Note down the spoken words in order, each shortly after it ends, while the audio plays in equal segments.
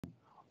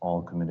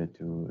all committed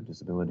to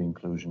disability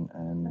inclusion.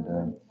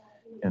 And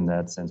in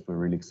that sense, we're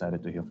really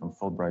excited to hear from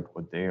Fulbright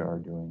what they are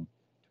doing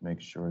to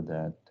make sure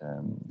that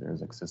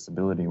there's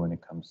accessibility when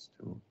it comes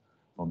to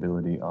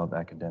mobility of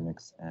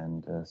academics.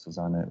 And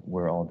Susanne,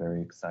 we're all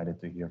very excited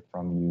to hear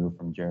from you,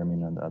 from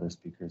Jeremy and the other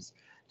speakers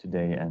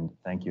today. And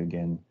thank you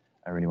again.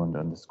 I really want to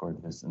underscore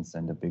this and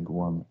send a big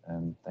warm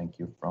thank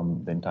you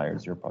from the entire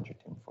Zero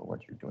Project team for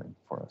what you're doing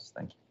for us.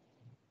 Thank you.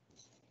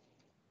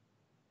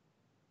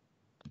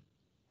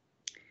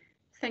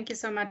 Thank you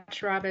so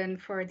much, Robin,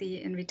 for the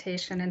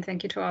invitation, and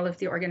thank you to all of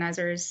the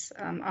organizers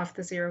of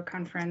the Zero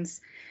Conference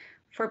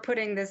for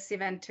putting this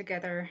event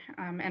together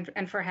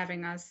and for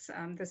having us.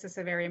 This is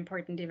a very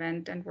important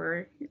event, and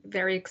we're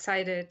very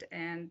excited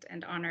and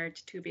honored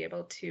to be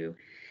able to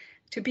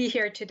be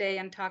here today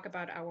and talk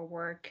about our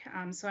work.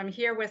 So I'm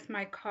here with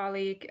my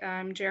colleague,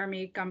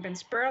 Jeremy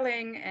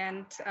Gombin-Sperling,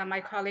 and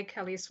my colleague,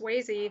 Kelli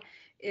Swazey,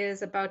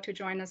 is about to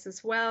join us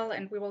as well.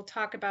 And we will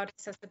talk about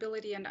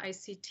accessibility and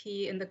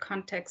ICT in the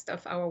context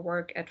of our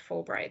work at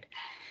Fulbright.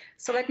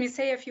 So let me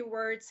say a few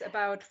words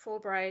about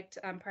Fulbright,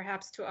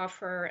 perhaps to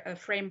offer a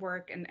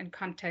framework and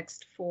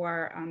context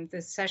for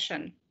this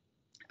session.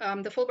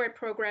 The Fulbright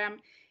program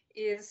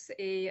is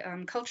a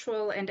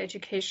cultural and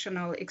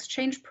educational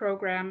exchange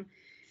program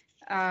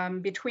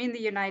between the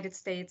United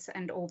States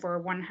and over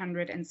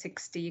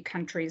 160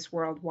 countries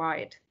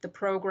worldwide. The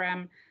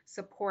program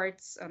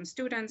supports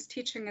students,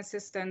 teaching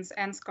assistants,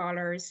 and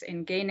scholars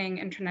in gaining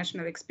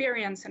international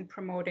experience and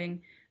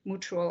promoting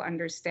mutual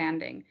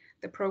understanding.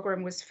 The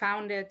program was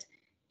founded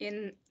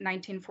in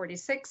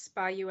 1946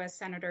 by US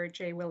Senator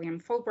J.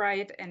 William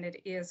Fulbright, and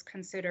it is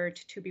considered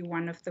to be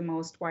one of the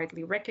most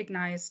widely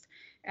recognized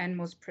and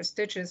most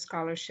prestigious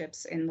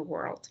scholarships in the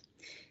world.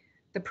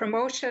 The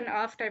promotion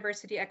of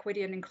diversity,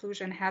 equity, and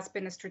inclusion has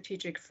been a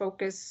strategic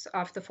focus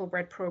of the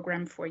Fulbright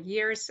program for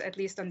years, at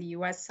least on the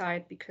US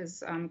side,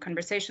 because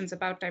conversations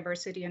about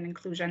diversity and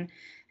inclusion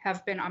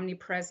have been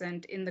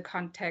omnipresent in the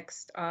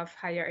context of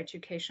higher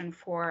education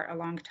for a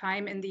long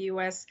time in the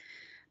US.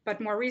 But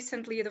more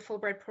recently, the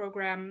Fulbright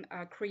program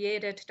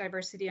created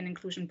diversity and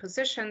inclusion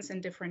positions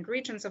in different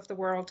regions of the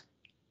world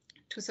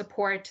to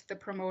support the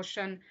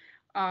promotion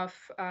of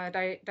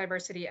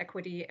diversity,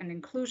 equity, and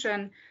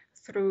inclusion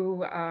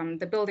through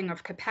the building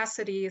of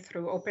capacity,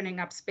 through opening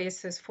up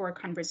spaces for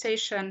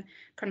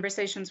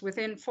conversations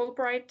within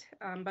Fulbright,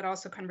 but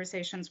also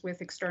conversations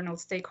with external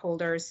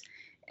stakeholders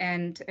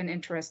and an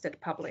interested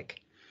public.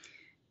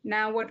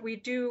 Now, what we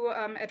do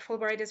at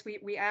Fulbright is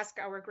we ask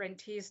our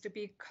grantees to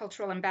be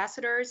cultural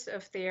ambassadors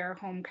of their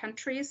home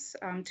countries,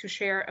 to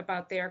share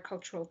about their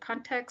cultural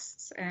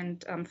contexts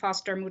and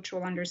foster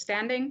mutual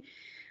understanding.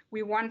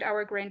 We want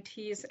our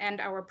grantees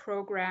and our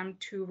program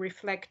to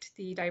reflect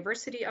the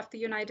diversity of the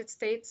United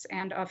States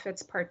and of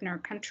its partner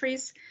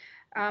countries.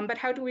 But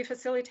how do we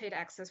facilitate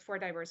access for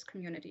diverse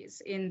communities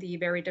in the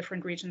very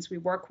different regions we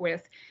work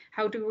with?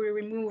 How do we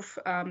remove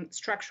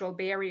structural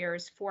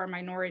barriers for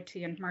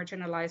minority and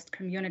marginalized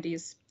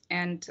communities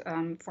and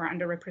for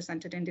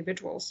underrepresented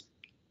individuals?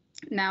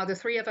 Now, the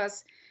three of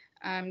us,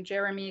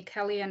 Jeremy,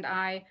 Kelli, and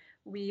I,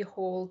 we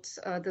hold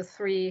the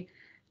three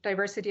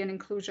diversity and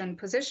inclusion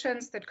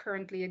positions that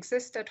currently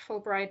exist at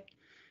Fulbright.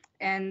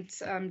 And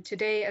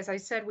today, as I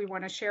said, we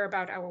want to share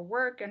about our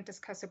work and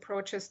discuss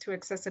approaches to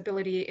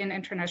accessibility in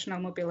international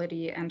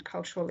mobility and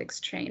cultural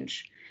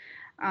exchange.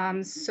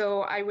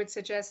 So I would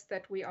suggest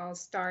that we all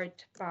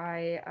start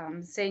by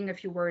saying a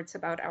few words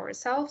about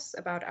ourselves,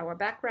 about our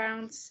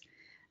backgrounds,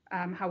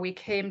 how we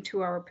came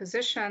to our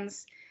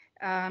positions,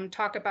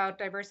 talk about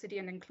diversity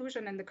and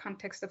inclusion in the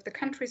context of the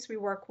countries we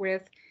work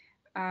with,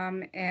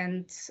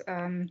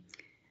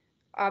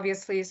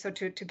 obviously, so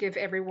to give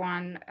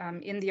everyone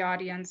in the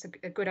audience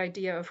a good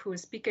idea of who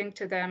is speaking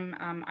to them,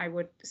 I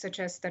would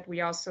suggest that we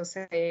also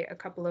say a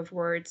couple of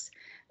words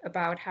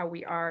about how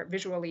we are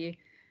visually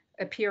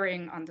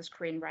appearing on the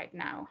screen right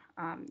now.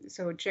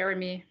 So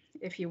Jeremy,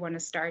 if you want to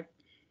start.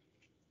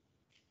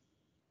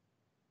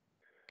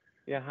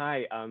 Yeah,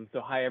 hi. So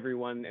hi,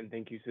 everyone, and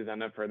thank you,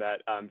 Susanne, for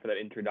that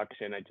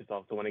introduction. I just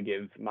also want to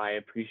give my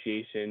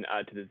appreciation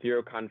to the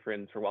Zero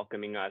Conference for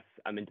welcoming us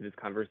into this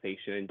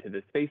conversation, into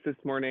this space this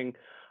morning.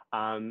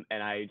 And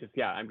I'm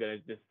going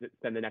to just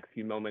spend the next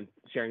few moments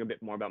sharing a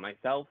bit more about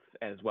myself,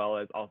 as well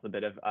as also a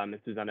bit of, as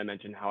Susanne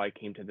mentioned, how I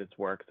came to this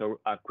work. So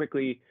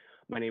quickly,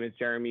 my name is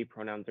Jeremy.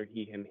 Pronouns are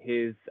he, him,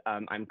 his.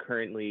 I'm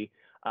currently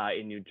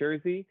in New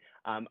Jersey.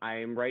 I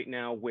am right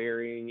now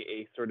wearing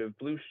a sort of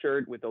blue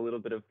shirt with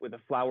a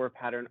flower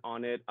pattern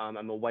on it.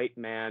 I'm a white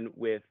man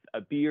with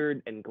a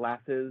beard and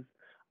glasses,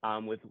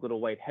 with little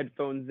white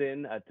headphones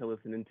in to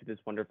listen into this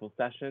wonderful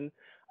session.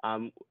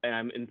 And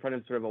I'm in front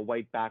of sort of a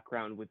white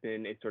background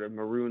within a sort of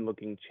maroon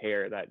looking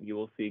chair that you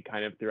will see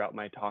kind of throughout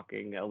my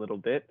talking a little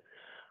bit.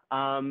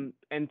 And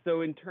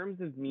so in terms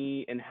of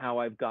me and how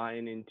I've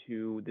gotten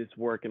into this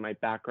work and my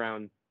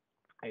background,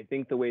 I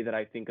think the way that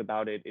I think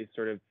about it is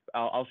sort of,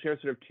 I'll share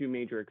sort of two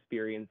major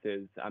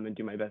experiences and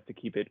do my best to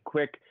keep it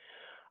quick.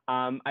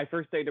 I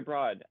first studied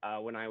abroad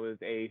when I was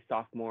a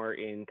sophomore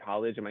in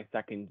college in my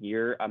second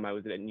year. I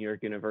was at New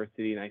York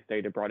University and I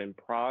studied abroad in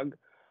Prague.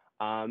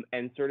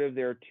 And sort of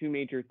there are two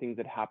major things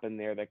that happened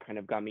there that kind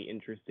of got me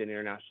interested in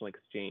international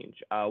exchange.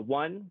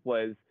 One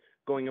was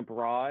going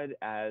abroad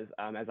as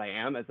I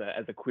am as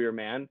a queer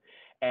man,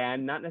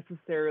 and not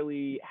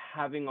necessarily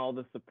having all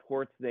the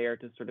supports there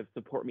to sort of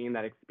support me in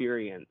that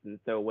experience. And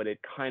so what it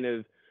kind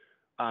of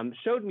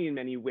showed me in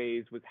many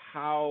ways was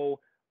how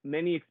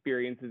many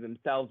experiences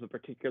themselves, but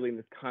particularly in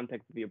this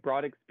context of the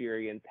abroad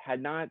experience,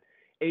 had not,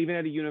 even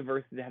at a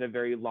university that had a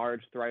very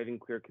large, thriving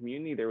queer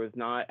community, there was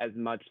not as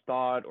much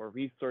thought or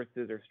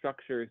resources or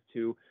structures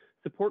to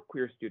support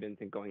queer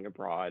students in going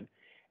abroad.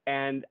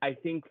 And I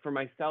think for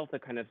myself,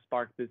 that kind of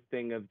sparked this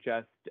thing of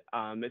just,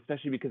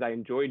 especially because I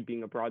enjoyed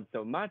being abroad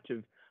so much,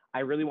 of I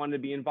really wanted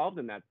to be involved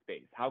in that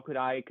space. How could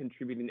I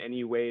contribute in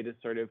any way to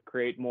sort of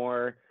create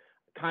more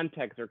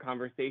context or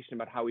conversation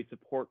about how we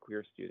support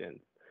queer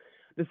students?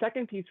 The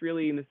second piece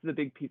really, and this is a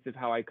big piece of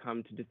how I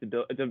come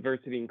to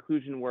diversity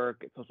inclusion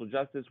work, social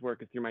justice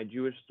work, is through my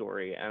Jewish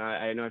story. And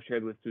I know I've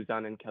shared with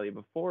Susanne and Kelli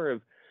before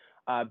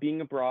of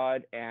being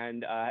abroad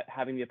and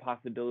having the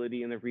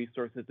possibility and the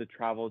resources to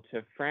travel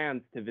to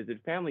France to visit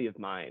family of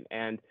mine.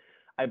 And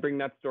I bring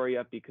that story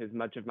up because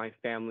much of my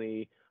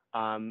family,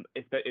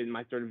 in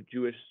my sort of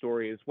Jewish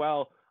story as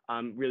well,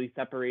 really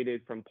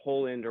separated from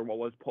Poland or what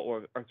was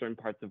or certain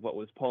parts of what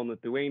was Poland,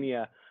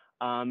 Lithuania,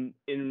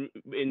 in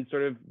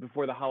sort of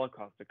before the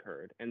Holocaust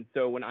occurred. And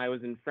so when I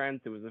was in France,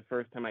 it was the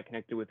first time I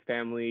connected with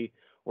family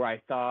where I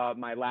saw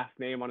my last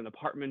name on an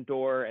apartment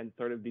door and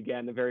sort of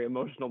began a very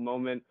emotional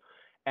moment.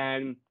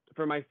 And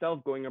for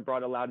myself, going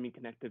abroad allowed me to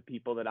connect to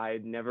people that I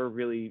had never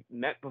really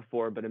met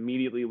before, but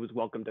immediately was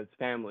welcomed as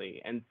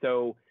family. And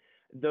so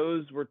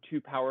those were two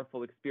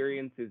powerful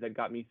experiences that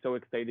got me so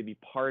excited to be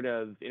part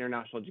of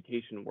international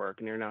education work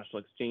and international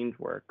exchange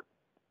work.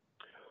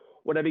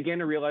 What I began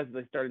to realize as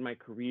I started my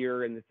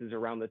career, and this is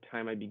around the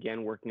time I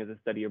began working as a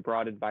study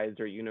abroad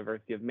advisor at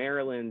University of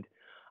Maryland,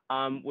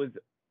 was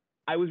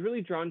I was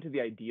really drawn to the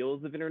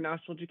ideals of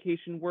international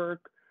education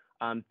work,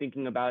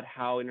 thinking about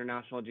how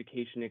international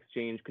education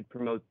exchange could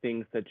promote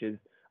things such as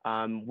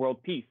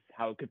world peace,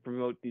 how it could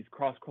promote these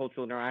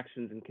cross-cultural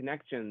interactions and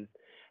connections,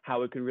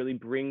 how it could really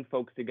bring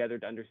folks together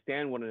to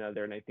understand one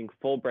another. And I think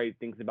Fulbright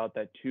thinks about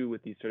that too,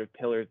 with these sort of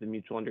pillars of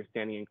mutual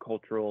understanding and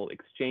cultural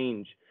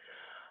exchange.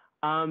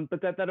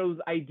 But that those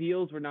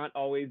ideals were not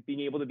always being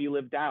able to be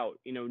lived out,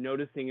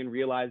 noticing and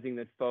realizing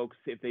that folks,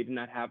 if they did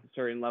not have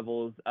certain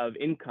levels of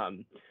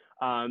income,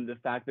 the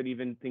fact that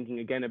even thinking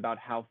again about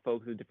how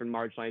folks of different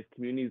marginalized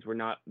communities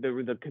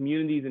the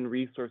communities and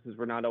resources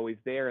were not always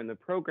there in the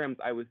programs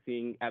I was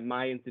seeing at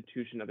my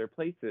institution, other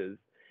places.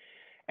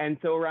 And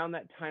so around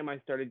that time, I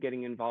started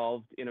getting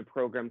involved in a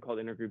program called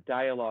Intergroup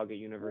Dialogue at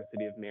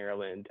University of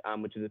Maryland,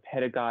 which is a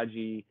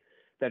pedagogy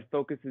that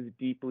focuses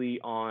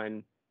deeply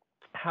on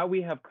how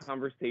we have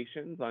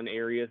conversations on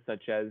areas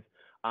such as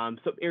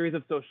areas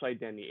of social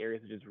identity,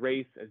 areas such as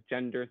race, as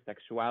gender,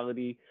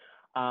 sexuality,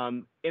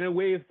 in a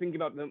way of thinking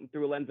about them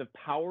through a lens of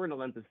power and a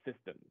lens of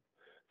systems.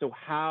 So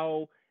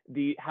how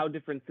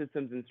different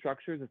systems and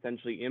structures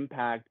essentially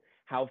impact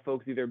how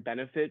folks either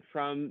benefit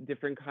from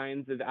different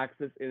kinds of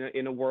access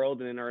in a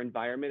world and in our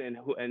environment,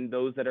 and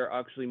those that are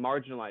actually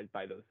marginalized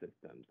by those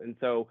systems. And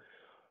so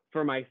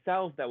for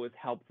myself, that was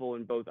helpful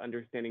in both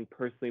understanding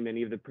personally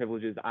many of the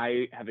privileges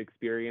I have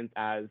experienced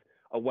as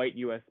a white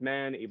US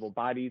man,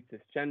 able-bodied,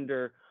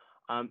 cisgender,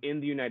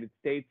 in the United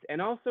States,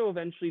 and also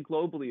eventually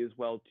globally as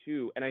well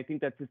too. And I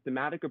think that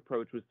systematic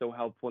approach was so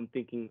helpful in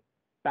thinking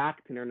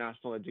back to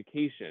international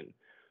education.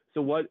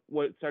 So what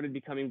started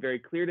becoming very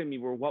clear to me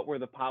were what were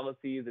the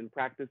policies and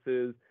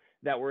practices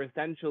that were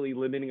essentially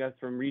limiting us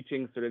from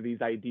reaching sort of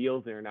these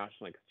ideals of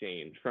international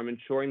exchange, from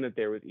ensuring that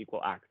there was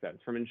equal access,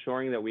 from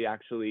ensuring that we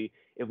actually,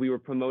 if we were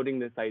promoting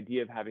this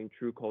idea of having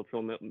true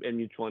cultural and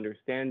mutual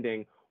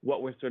understanding,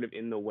 what was sort of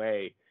in the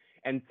way.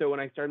 And so when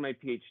I started my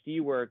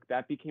PhD work,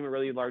 that became a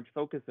really large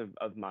focus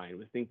of mine,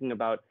 was thinking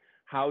about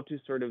how to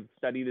sort of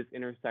study this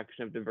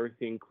intersection of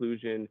diversity,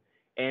 inclusion,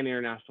 and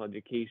international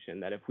education,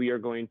 that if we are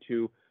going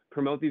to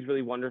promote these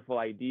really wonderful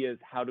ideas,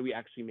 how do we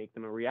actually make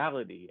them a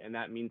reality? And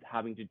that means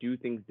having to do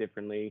things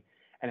differently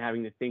and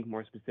having to think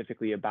more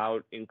specifically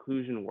about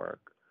inclusion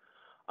work.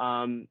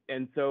 And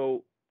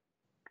so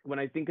when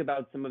I think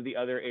about some of the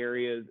other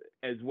areas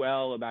as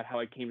well about how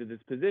I came to this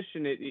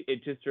position,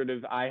 it just sort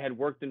of, I had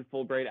worked in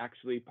Fulbright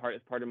actually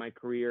as part of my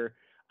career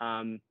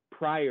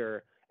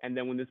prior. And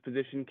then when this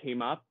position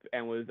came up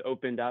and was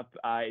opened up,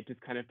 it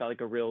just kind of felt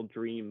like a real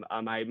dream.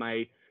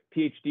 My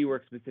PhD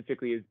work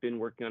specifically has been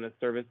working on a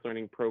service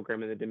learning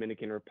program in the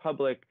Dominican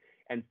Republic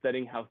and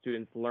studying how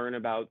students learn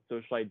about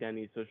social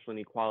identity, social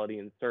inequality,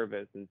 and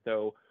service. And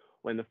so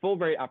when the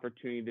Fulbright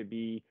opportunity to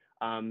be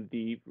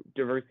the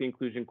diversity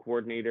inclusion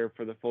coordinator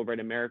for the Fulbright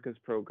Americas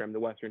program, the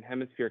Western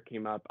Hemisphere,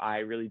 came up, I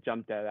really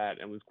jumped at that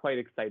and was quite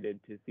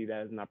excited to see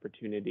that as an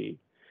opportunity.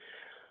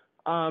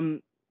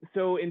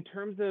 So in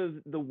terms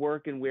of the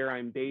work and where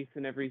I'm based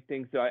and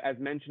everything, so as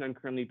mentioned, I'm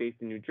currently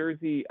based in New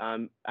Jersey.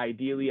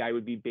 Ideally, I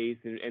would be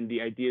based, and the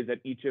idea is that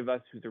each of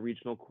us who's a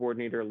regional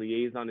coordinator or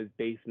liaison is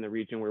based in the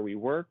region where we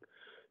work.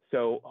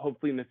 So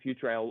hopefully in the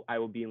future, I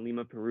will be in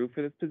Lima, Peru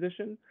for this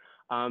position.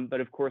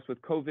 But of course,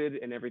 with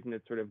COVID and everything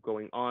that's sort of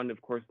going on,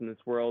 of course, in this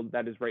world,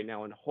 that is right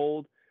now on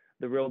hold.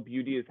 The real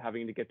beauty is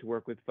having to get to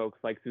work with folks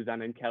like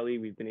Susanne and Kelli.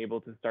 We've been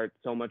able to start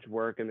so much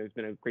work, and there's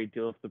been a great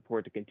deal of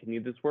support to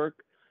continue this work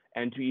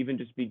and to even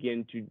just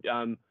begin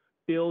to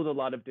build a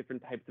lot of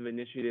different types of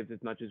initiatives as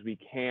much as we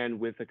can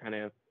with the kind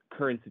of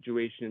current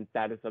situation and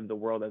status of the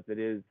world as it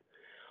is.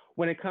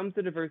 When it comes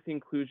to diversity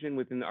inclusion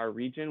within our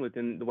region,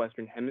 within the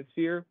Western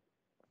Hemisphere,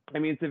 I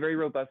mean, it's a very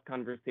robust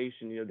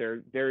conversation. You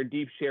know, there are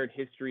deep shared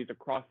histories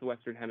across the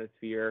Western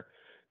Hemisphere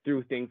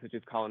through things such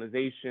as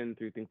colonization,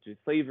 through things such as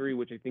slavery,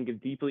 which I think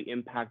have deeply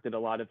impacted a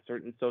lot of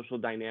certain social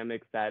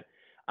dynamics that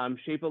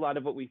shape a lot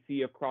of what we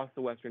see across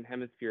the Western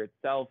Hemisphere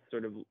itself,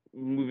 sort of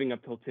moving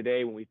up till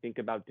today when we think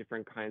about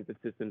different kinds of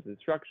systems and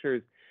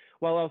structures,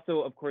 while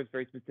also, of course,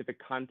 very specific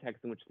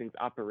contexts in which things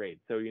operate.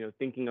 So, you know,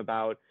 thinking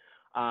about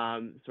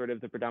sort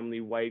of the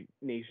predominantly white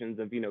nations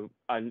of, the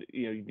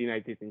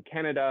United States and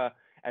Canada,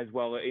 as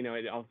well,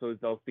 it also is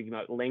speaking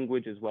about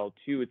language as well,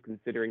 too. It's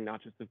considering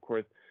not just, of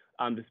course,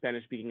 the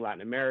Spanish-speaking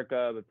Latin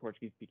America, the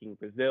Portuguese-speaking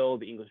Brazil,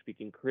 the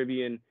English-speaking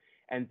Caribbean,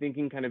 and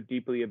thinking kind of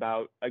deeply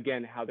about,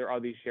 again, how there are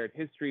these shared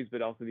histories,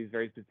 but also these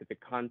very specific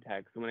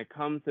contexts. And when it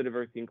comes to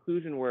diversity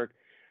inclusion work,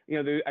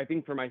 I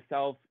think for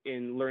myself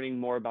in learning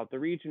more about the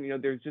region,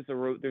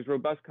 there's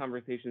robust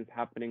conversations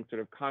happening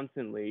sort of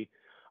constantly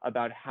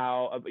about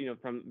how,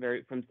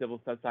 from civil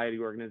society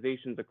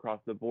organizations across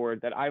the board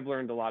that I've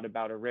learned a lot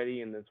about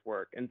already in this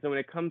work. And so when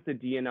it comes to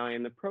D&I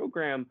and the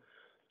program,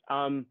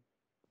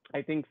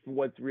 I think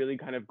what's really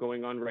kind of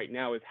going on right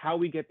now is how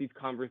we get these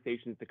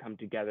conversations to come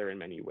together in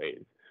many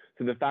ways.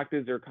 So the fact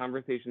is there are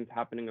conversations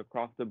happening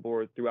across the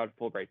board throughout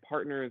Fulbright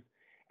partners.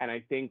 And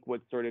I think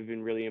what's sort of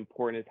been really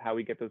important is how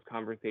we get those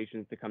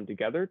conversations to come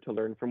together, to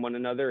learn from one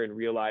another and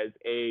realize,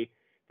 the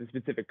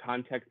specific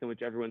context in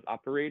which everyone's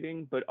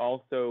operating, but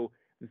also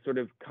the sort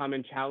of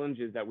common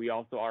challenges that we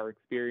also are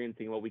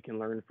experiencing, what we can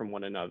learn from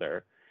one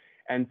another.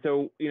 And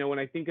so, when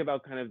I think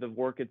about kind of the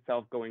work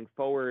itself going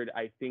forward,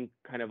 I think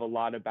kind of a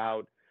lot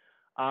about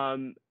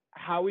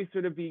how we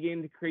sort of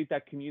begin to create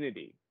that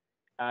community.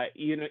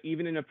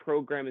 Even in a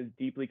program as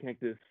deeply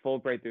connected as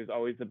Fulbright, there's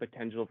always the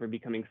potential for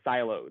becoming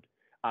siloed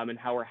and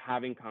how we're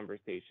having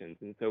conversations.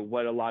 And so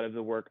what a lot of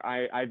the work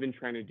I've been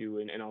trying to do,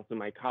 and also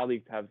my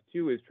colleagues have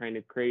too, is trying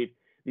to create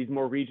these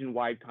more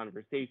region-wide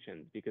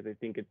conversations, because I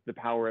think it's the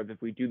power of, if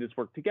we do this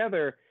work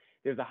together,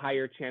 there's a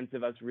higher chance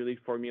of us really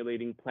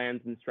formulating plans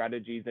and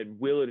strategies that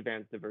will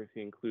advance diversity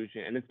and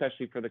inclusion, and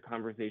especially for the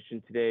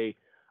conversation today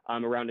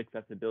around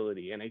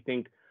accessibility. And I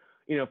think,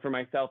 for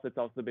myself, it's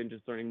also been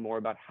just learning more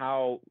about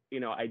how,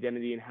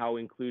 identity and how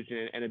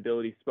inclusion and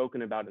ability is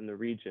spoken about in the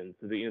region.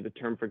 So the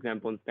term, for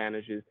example, in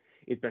Spanish is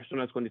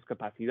personas con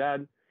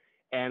discapacidad.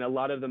 And a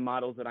lot of the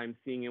models that I'm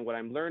seeing and what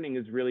I'm learning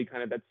is really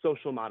kind of that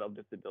social model of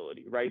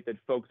disability, right? That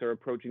folks are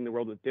approaching the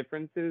world with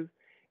differences,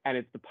 and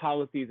it's the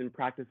policies and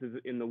practices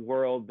in the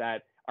world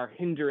that are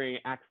hindering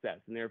access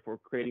and therefore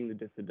creating the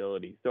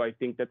disability. So I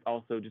think that's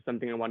also just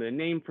something I wanted to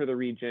name for the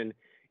region,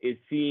 is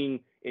seeing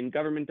in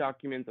government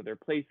documents, other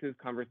places,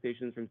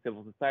 conversations from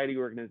civil society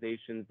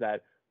organizations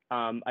that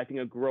I think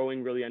a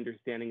growing really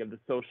understanding of the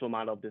social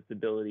model of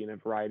disability in a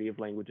variety of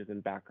languages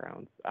and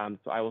backgrounds.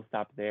 So I will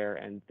stop there,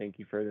 and thank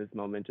you for this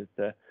moment just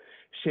to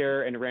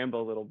share and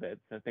ramble a little bit.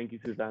 So thank you,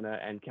 Susanne,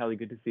 and Kelli,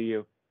 good to see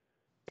you.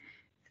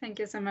 Thank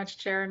you so much,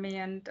 Jeremy.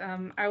 And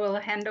I will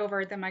hand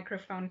over the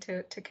microphone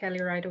to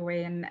Kelli right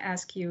away and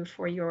ask you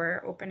for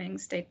your opening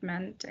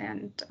statement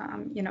and,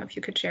 if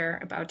you could share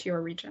about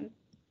your region.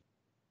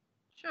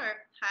 Sure.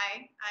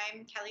 Hi,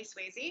 I'm Kelli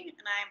Swazey,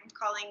 and I'm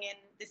calling in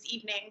this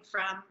evening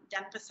from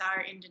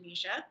Denpasar,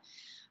 Indonesia.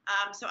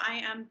 So I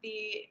am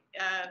the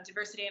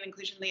Diversity and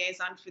Inclusion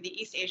Liaison for the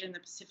East Asia and the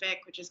Pacific,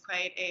 which is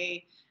quite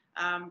a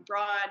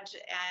broad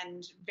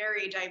and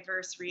very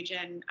diverse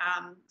region,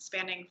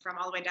 spanning from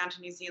all the way down to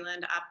New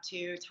Zealand up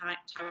to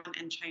Taiwan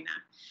and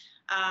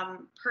China.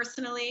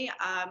 Personally,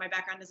 my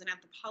background is in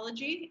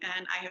anthropology,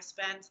 and I have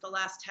spent the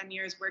last 10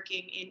 years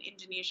working in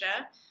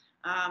Indonesia,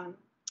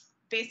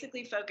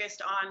 basically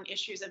focused on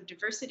issues of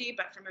diversity,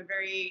 but from a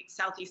very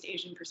Southeast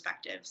Asian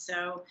perspective.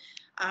 So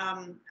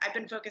I've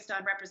been focused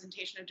on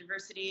representation of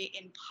diversity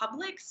in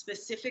public,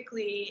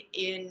 specifically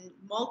in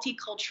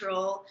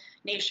multicultural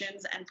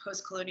nations and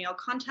post-colonial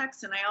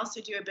contexts. And I also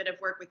do a bit of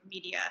work with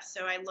media.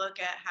 So I look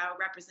at how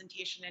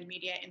representation and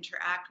media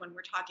interact when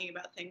we're talking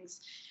about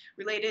things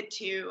related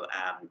to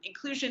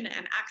inclusion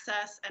and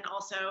access, and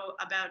also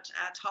about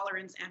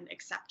tolerance and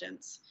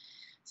acceptance.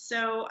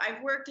 So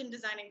I've worked in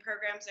designing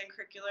programs and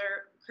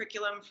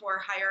curriculum for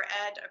higher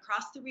ed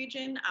across the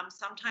region,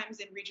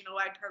 sometimes in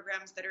regional-wide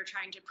programs that are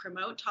trying to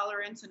promote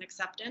tolerance and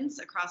acceptance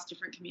across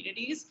different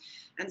communities,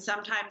 and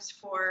sometimes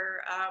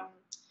for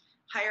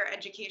higher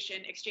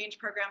education exchange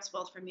programs,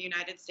 both from the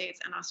United States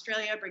and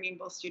Australia, bringing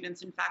both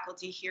students and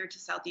faculty here to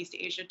Southeast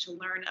Asia to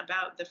learn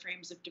about the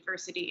frames of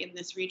diversity in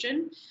this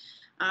region.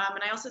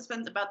 And I also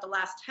spent about the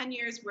last 10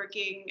 years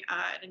working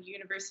at a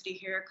university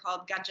here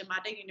called Gajah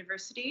Mada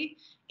University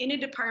in a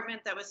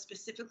department that was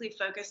specifically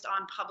focused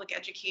on public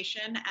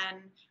education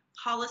and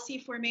policy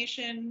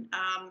formation,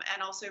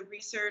 and also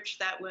research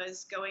that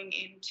was going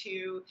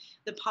into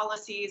the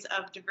policies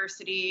of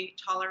diversity,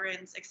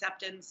 tolerance,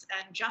 acceptance,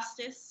 and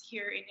justice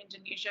here in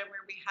Indonesia,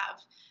 where we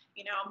have,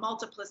 you know, a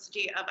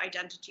multiplicity of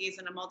identities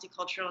and a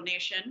multicultural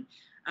nation.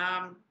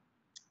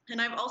 And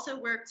I've also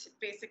worked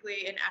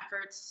basically in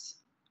efforts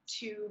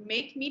to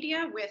make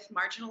media with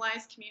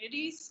marginalized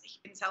communities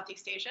in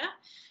Southeast Asia.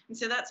 And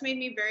so that's made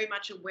me very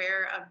much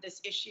aware of this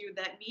issue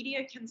that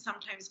media can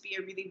sometimes be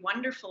a really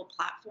wonderful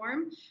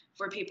platform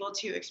for people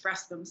to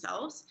express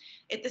themselves.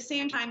 At the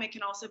same time, it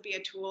can also be a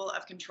tool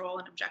of control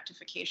and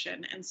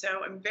objectification. And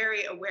so I'm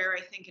very aware,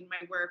 I think, in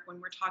my work when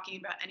we're talking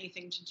about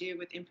anything to do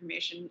with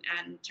information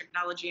and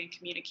technology and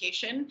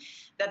communication,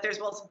 that there's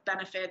both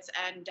benefits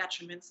and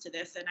detriments to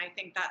this. And I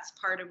think that's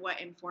part of what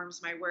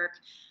informs my work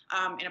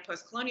in a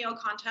post-colonial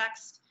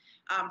context.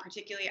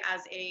 Particularly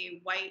as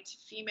a white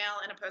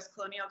female in a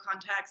post-colonial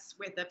context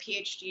with a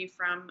PhD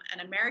from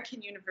an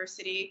American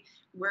university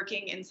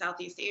working in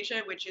Southeast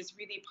Asia, which is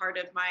really part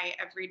of my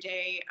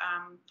everyday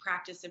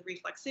practice of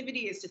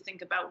reflexivity, is to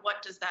think about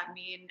what does that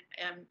mean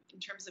in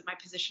terms of my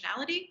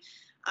positionality,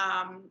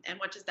 and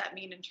what does that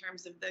mean in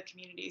terms of the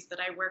communities that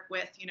I work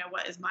with, you know,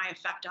 what is my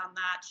effect on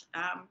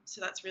that?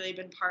 So that's really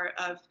been part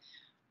of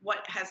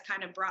what has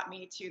kind of brought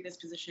me to this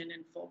position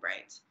in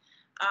Fulbright.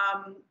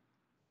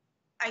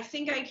 I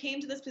think I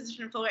came to this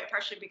position in Fulbright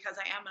partially because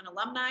I am an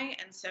alumni,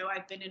 and so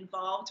I've been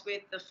involved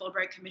with the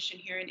Fulbright Commission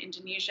here in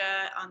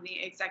Indonesia on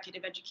the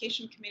Executive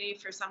Education Committee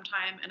for some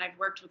time, and I've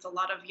worked with a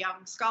lot of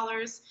young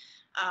scholars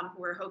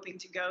who are hoping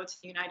to go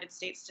to the United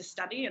States to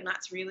study, and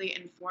that's really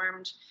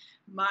informed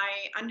my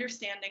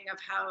understanding of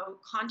how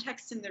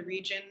contexts in the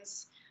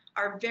regions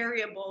are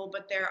variable,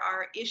 but there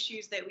are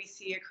issues that we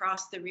see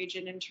across the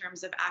region in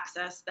terms of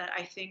access that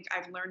I think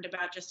I've learned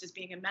about just as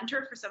being a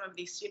mentor for some of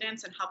these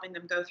students and helping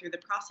them go through the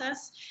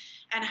process,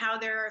 and how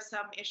there are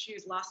some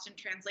issues lost in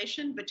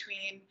translation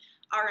between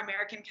our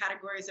American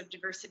categories of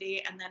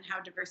diversity and then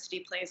how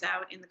diversity plays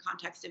out in the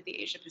context of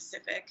the Asia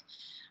Pacific.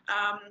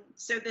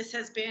 So this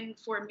has been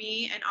for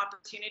me an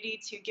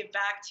opportunity to give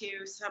back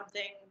to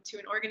something, to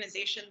an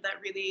organization that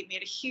really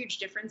made a huge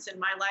difference in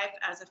my life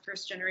as a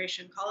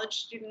first-generation college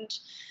student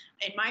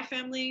in my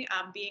family.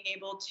 Being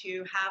able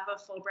to have a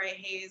Fulbright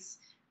Hays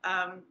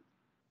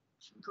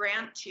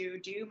grant to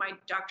do my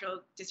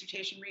doctoral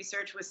dissertation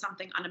research was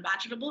something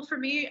unimaginable for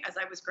me as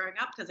I was growing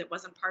up, because it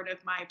wasn't part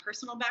of my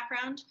personal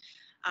background.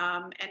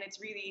 And it's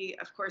really,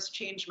 of course,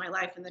 changed my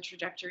life and the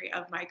trajectory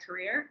of my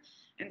career.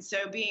 And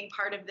so being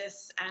part of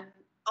this and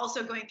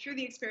also going through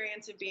the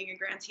experience of being a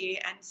grantee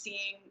and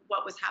seeing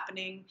what was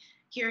happening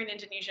here in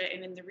Indonesia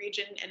and in the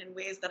region, and in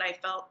ways that I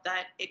felt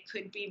that it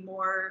could be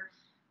more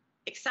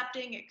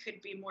accepting, it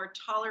could be more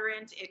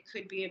tolerant, it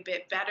could be a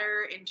bit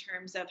better in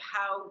terms of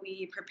how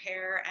we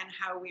prepare and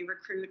how we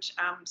recruit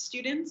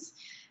students.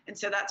 And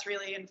so that's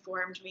really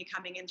informed me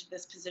coming into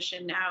this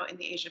position now in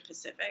the Asia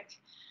Pacific.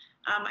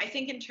 I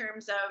think in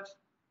terms of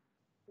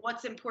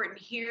what's important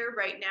here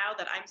right now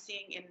that I'm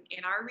seeing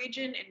in our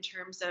region in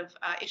terms of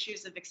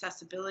issues of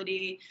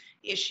accessibility,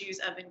 issues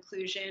of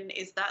inclusion,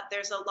 is that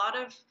there's a lot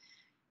of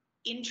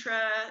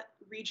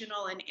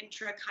intra-regional and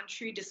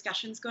intra-country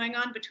discussions going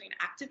on between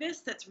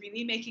activists that's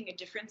really making a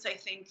difference, I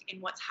think, in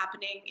what's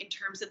happening in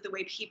terms of the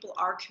way people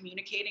are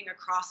communicating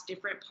across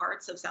different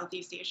parts of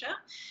Southeast Asia.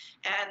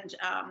 And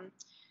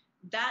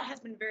that has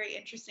been very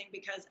interesting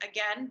because,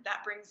 again,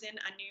 that brings in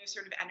a new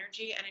sort of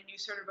energy and a new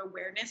sort of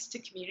awareness to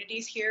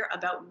communities here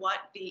about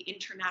what the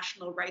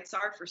international rights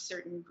are for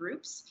certain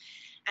groups.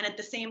 And at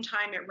the same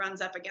time, it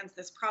runs up against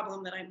this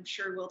problem that I'm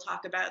sure we'll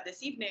talk about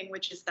this evening,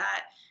 which is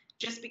that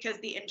just because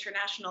the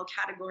international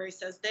category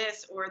says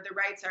this, or the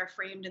rights are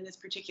framed in this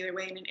particular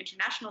way in an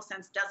international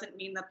sense, doesn't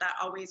mean that that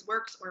always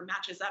works or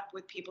matches up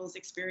with people's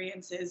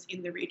experiences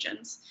in the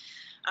regions.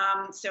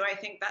 So I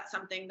think that's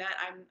something that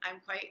I'm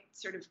quite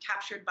sort of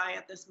captured by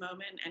at this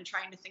moment, and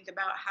trying to think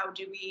about how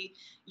do we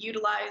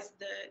utilize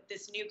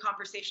this new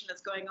conversation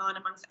that's going on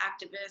amongst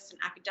activists and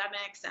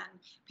academics and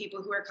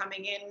people who are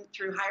coming in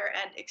through higher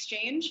ed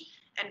exchange,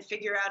 and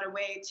figure out a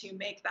way to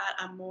make that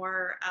a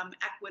more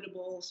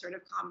equitable sort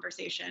of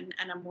conversation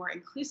and a more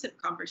inclusive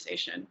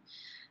conversation.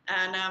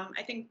 And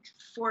I think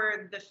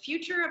for the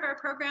future of our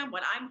program,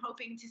 what I'm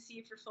hoping to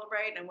see for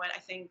Fulbright, and what I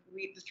think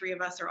the three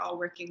of us are all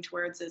working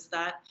towards, is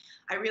that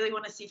I really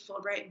want to see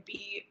Fulbright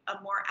be a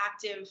more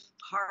active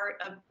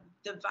part of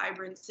the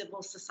vibrant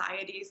civil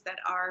societies that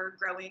are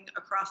growing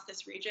across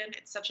this region.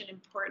 It's such an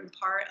important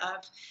part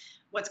of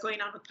what's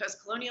going on with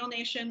post-colonial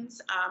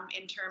nations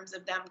in terms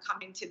of them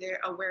coming to their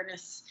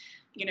awareness,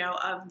 you know,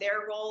 of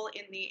their role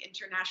in the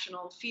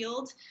international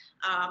field.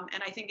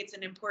 And I think it's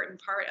an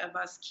important part of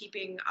us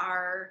keeping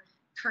our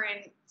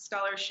current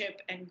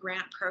scholarship and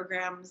grant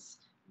programs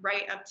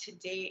right up to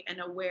date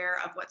and aware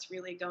of what's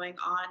really going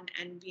on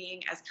and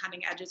being as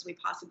cutting edge as we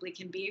possibly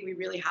can be, we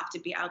really have to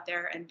be out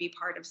there and be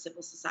part of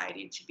civil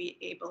society to be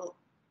able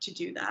to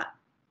do that.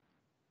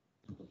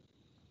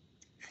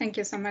 Thank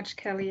you so much,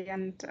 Kelly.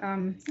 And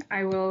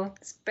I will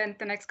spend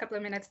the next couple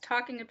of minutes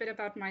talking a bit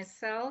about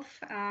myself.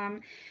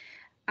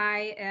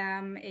 I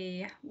am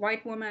a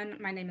white woman.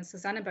 My name is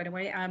Susanne, by the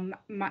way. I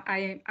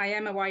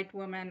am a white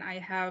woman. I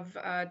have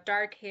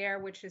dark hair,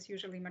 which is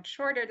usually much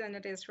shorter than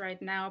it is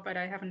right now, but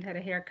I haven't had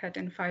a haircut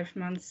in 5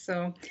 months,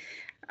 so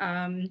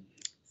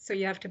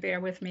you have to bear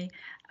with me.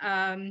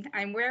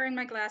 I'm wearing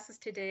my glasses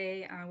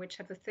today, which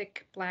have a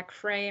thick black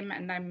frame,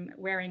 and I'm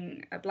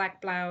wearing a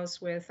black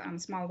blouse with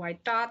small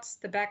white dots.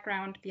 The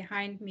background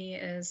behind me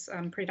is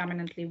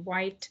predominantly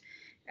white,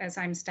 as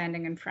I'm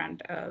standing in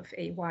front of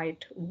a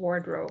white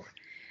wardrobe.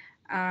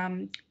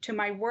 To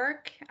my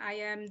work, I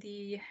am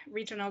the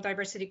Regional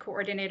Diversity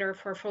Coordinator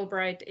for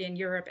Fulbright in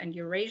Europe and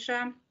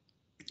Eurasia,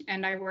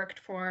 and I worked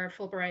for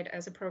Fulbright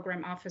as a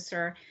program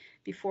officer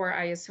before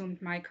I assumed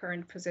my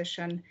current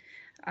position.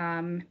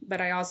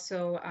 But I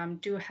also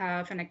do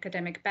have an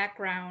academic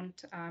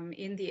background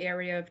in the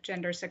area of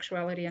gender,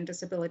 sexuality, and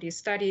disability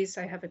studies.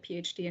 I have a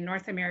PhD in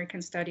North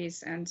American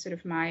studies, and sort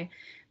of my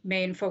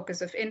main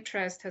focus of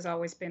interest has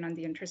always been on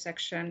the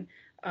intersection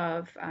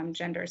of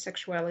gender,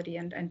 sexuality,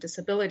 and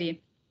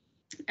disability.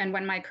 And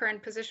when my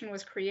current position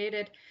was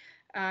created,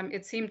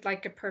 it seemed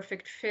like a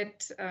perfect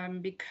fit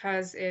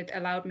because it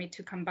allowed me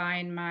to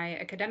combine my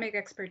academic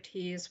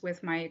expertise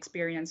with my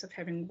experience of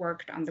having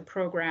worked on the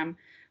program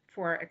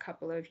for a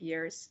couple of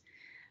years.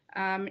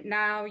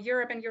 Now,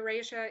 Europe and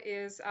Eurasia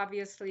is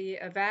obviously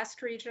a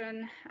vast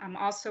region,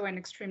 also an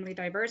extremely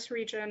diverse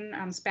region,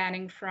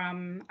 spanning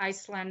from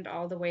Iceland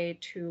all the way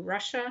to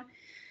Russia.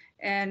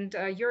 And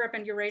Europe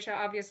and Eurasia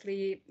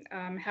obviously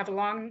have a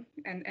long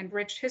and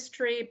rich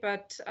history,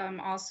 but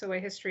also a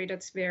history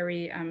that's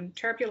very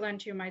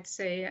turbulent, you might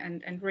say,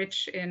 and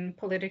rich in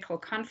political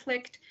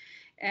conflict.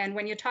 And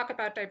when you talk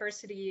about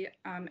diversity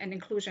and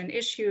inclusion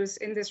issues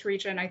in this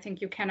region, I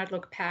think you cannot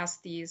look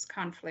past these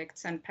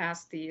conflicts and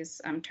past these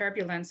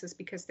turbulences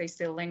because they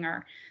still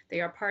linger.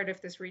 They are part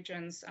of this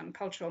region's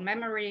cultural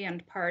memory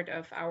and part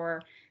of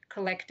our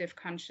collective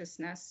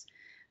consciousness.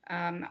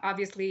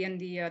 Obviously, in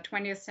the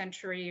 20th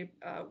century,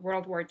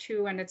 World War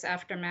II and its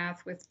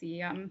aftermath with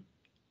the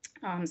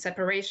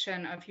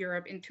separation of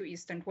Europe into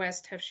East and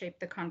West have shaped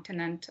the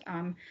continent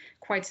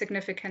quite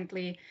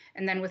significantly.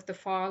 And then with the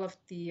fall of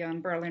the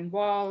Berlin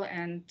Wall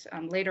and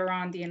later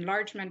on the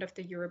enlargement of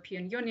the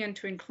European Union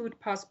to include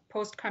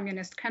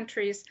post-communist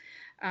countries,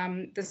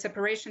 the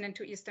separation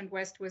into East and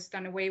West was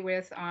done away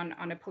with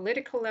on a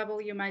political level,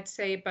 you might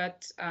say,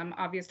 but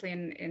obviously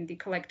in the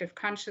collective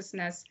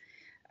consciousness,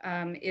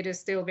 it is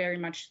still very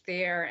much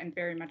there and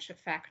very much a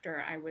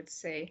factor, I would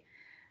say.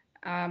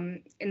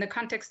 In the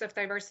context of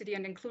diversity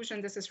and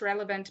inclusion, this is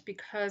relevant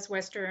because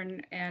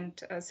Western and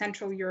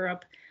Central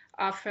Europe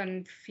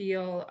often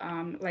feel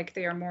like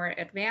they are more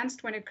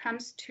advanced when it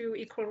comes to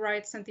equal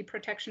rights and the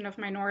protection of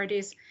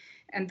minorities.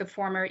 And the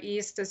former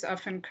East is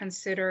often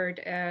considered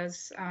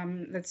as,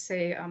 let's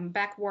say,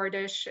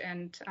 backwardish.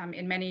 And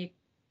in many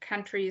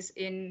countries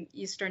in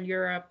Eastern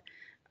Europe,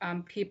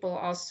 people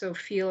also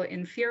feel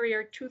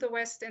inferior to the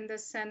West in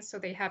this sense. So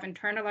they have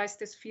internalized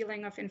this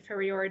feeling of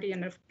inferiority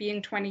and of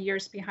being 20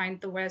 years behind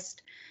the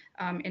West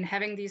in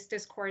having these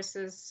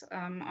discourses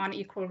on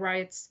equal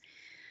rights.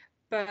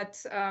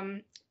 But,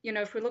 you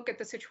know, if we look at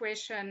the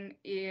situation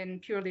in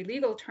purely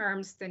legal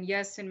terms, then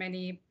yes, in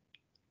many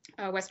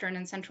Western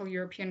and Central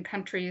European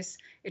countries,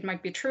 it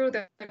might be true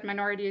that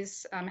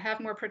minorities have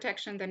more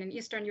protection than in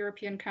Eastern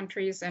European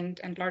countries and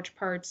large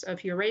parts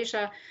of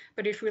Eurasia.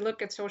 But if we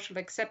look at social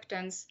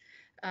acceptance,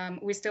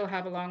 we still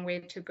have a long way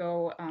to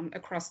go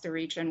across the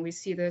region. We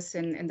see this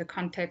in the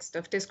context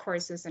of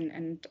discourses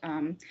and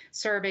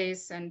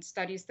surveys and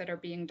studies that are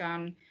being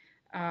done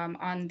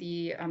on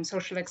the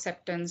social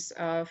acceptance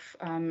of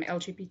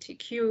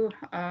LGBTQ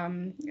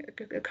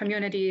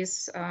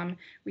communities.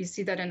 We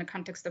see that in the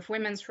context of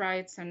women's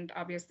rights and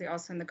obviously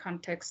also in the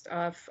context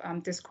of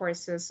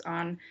discourses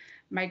on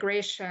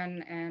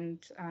migration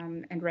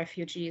and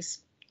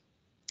refugees.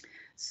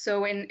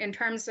 So in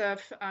terms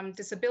of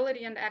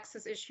disability and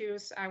access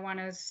issues, I want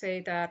to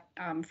say that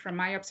from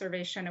my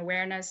observation,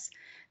 awareness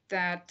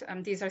that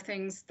these are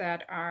things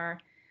that are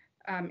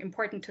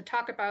important to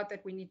talk about,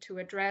 that we need to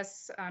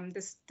address.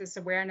 This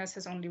awareness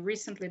has only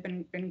recently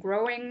been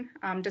growing.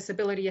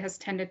 Disability has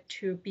tended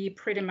to be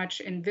pretty much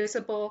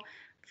invisible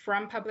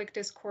from public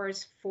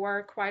discourse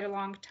for quite a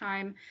long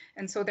time.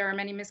 And so there are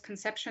many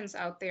misconceptions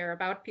out there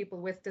about people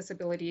with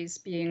disabilities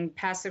being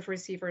passive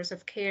receivers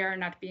of care,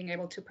 not being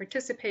able to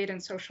participate in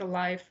social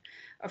life,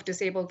 of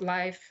disabled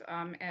life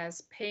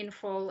as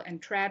painful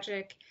and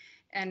tragic.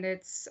 And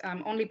it's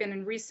only been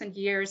in recent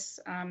years,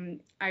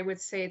 I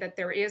would say, that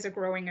there is a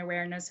growing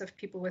awareness of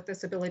people with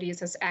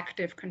disabilities as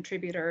active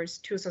contributors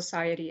to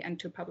society and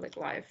to public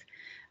life,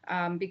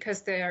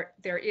 because there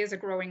is a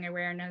growing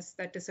awareness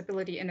that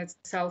disability in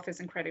itself is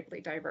incredibly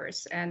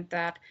diverse and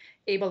that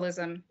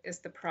ableism is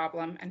the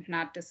problem and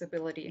not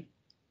disability.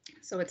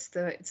 So it's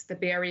the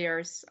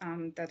barriers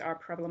that are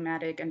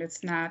problematic, and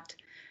it's not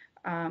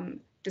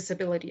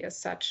disability as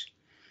such.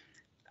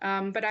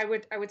 But I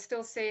would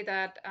still say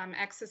that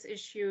access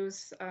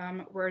issues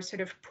were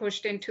sort of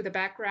pushed into the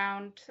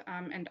background,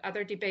 and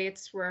other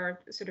debates were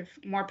sort of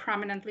more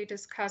prominently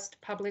discussed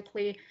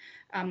publicly,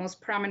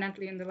 most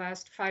prominently in the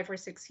last 5 or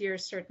 6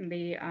 years,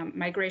 certainly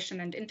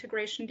migration and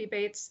integration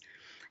debates.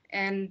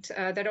 And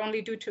that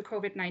only due to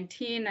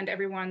COVID-19 and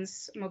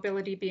everyone's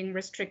mobility being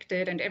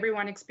restricted and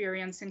everyone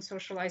experiencing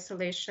social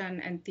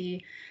isolation and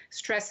the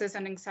stresses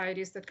and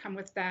anxieties that come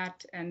with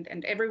that, and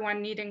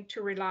everyone needing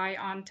to rely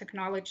on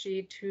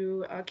technology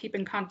to keep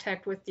in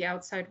contact with the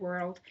outside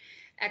world,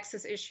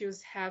 access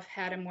issues have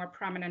had a more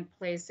prominent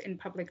place in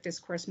public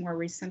discourse more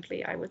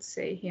recently, I would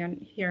say,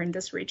 here in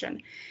this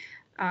region.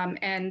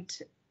 And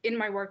in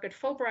my work at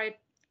Fulbright,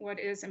 what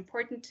is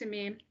important to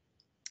me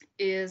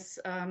is,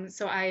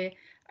 so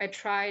I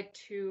try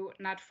to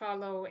not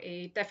follow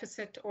a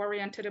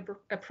deficit-oriented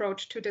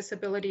approach to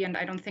disability, and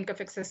I don't think of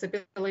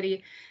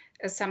accessibility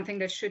as something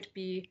that should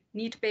be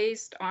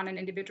need-based on an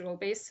individual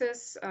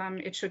basis.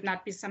 It should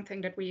not be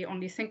something that we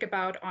only think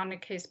about on a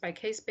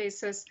case-by-case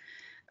basis.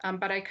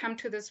 But I come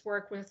to this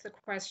work with the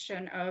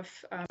question of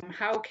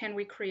how can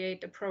we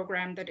create a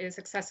program that is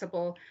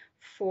accessible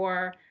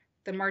for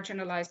the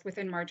marginalized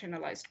within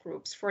marginalized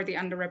groups, for the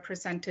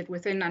underrepresented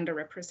within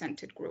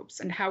underrepresented groups,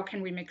 and how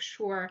can we make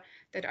sure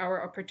that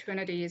our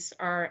opportunities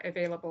are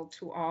available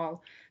to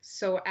all.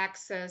 So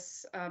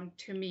access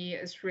to me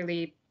is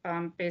really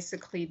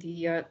basically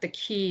the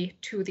key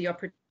to the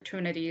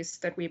opportunities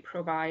that we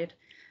provide,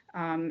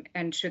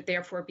 and should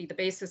therefore be the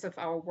basis of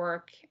our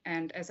work,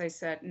 and as I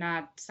said,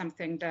 not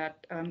something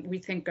that we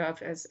think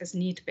of as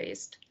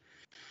need-based.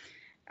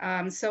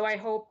 So I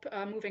hope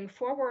moving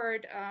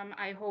forward,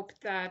 I hope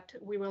that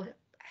we will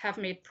have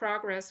made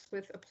progress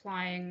with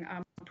applying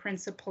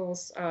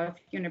principles of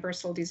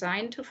universal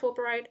design to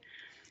Fulbright,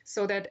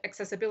 so that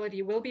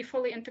accessibility will be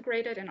fully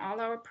integrated in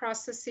all our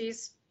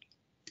processes.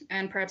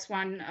 And perhaps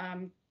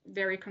one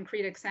very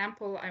concrete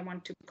example I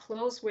want to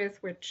close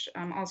with, which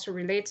also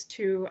relates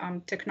to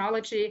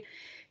technology,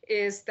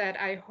 is that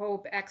I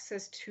hope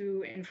access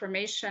to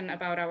information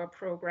about our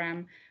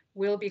program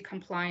will be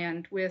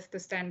compliant with the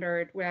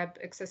standard web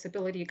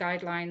accessibility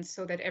guidelines,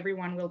 so that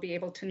everyone will be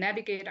able to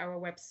navigate our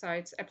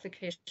websites,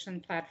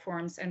 application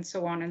platforms, and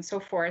so on and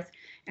so forth.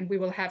 And we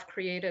will have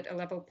created a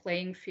level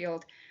playing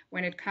field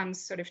when it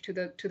comes sort of to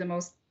the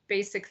most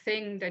basic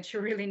thing that you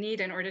really need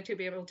in order to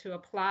be able to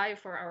apply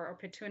for our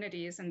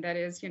opportunities, and that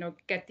is,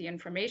 get the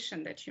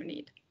information that you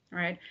need,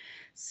 right?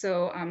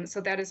 So,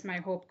 so that is my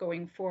hope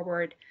going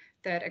forward,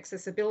 that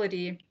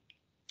accessibility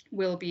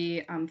will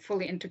be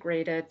fully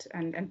integrated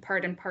and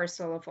part and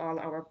parcel of all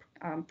our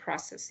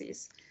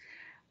processes.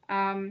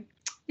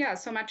 Yeah,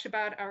 so much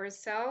about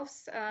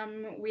ourselves.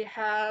 We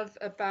have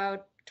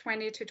about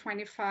 20 to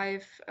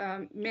 25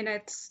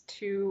 minutes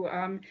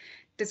to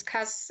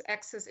discuss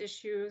access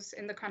issues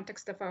in the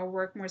context of our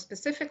work more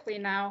specifically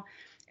now.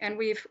 And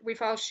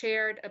we've all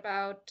shared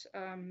about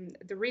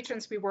the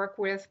regions we work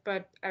with,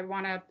 but I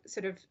want to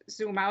sort of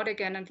zoom out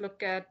again and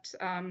look at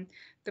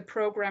the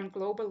program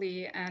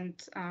globally,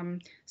 and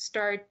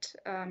start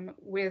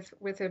with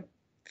a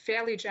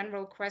fairly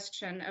general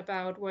question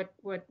about what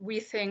we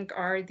think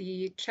are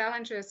the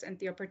challenges and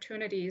the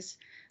opportunities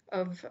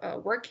of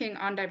working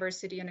on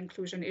diversity and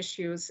inclusion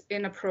issues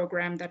in a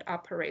program that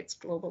operates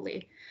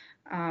globally.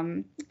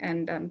 And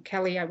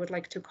Kelli, I would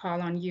like to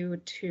call on you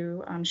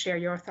to share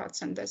your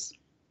thoughts on this.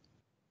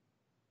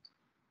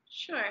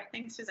 Sure,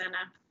 thanks,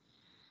 Susanna.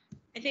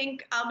 I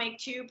think I'll make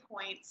 2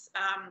 points.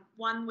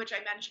 One, which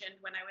I mentioned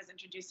when I was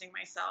introducing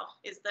myself,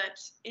 is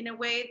that in a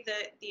way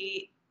that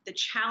the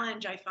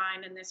challenge I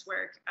find in this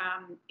work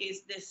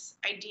is this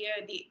idea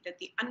that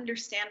the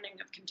understanding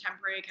of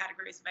contemporary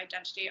categories of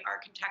identity are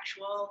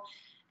contextual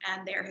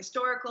and they're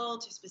historical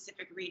to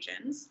specific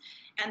regions.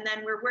 And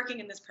then we're working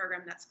in this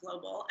program that's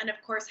global, and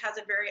of course has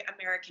a very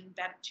American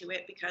bent to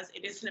it because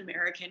it is an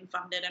American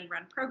funded and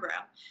run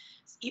program.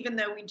 Even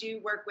though we do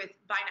work with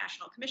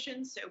binational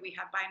commissions, so we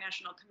have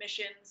binational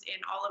commissions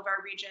in all of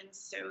our regions,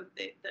 so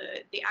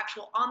the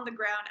actual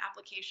on-the-ground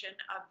application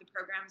of the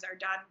programs are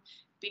done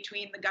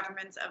between the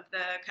governments of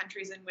the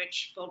countries in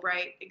which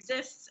Fulbright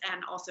exists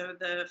and also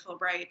the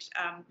Fulbright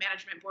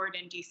Management Board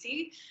in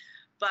DC.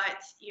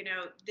 But,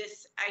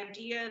 this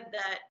idea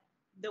that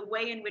the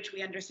way in which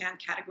we understand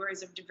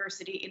categories of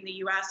diversity in the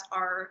US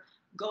are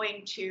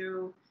going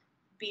to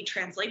be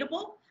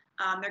translatable,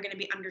 they're going to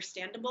be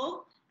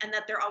understandable, and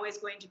that they're always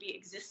going to be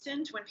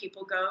existent when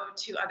people go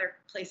to other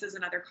places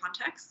and other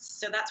contexts.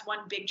 So that's one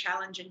big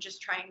challenge in just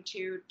trying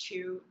to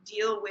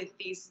deal with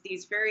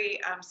these very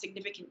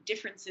significant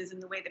differences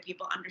in the way that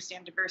people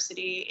understand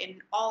diversity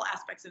in all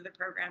aspects of the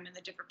program in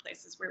the different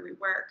places where we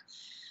work.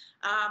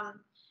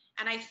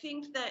 And I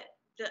think that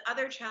the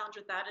other challenge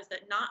with that is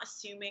that not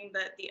assuming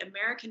that the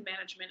American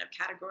management of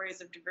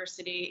categories of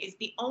diversity is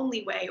the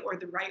only way or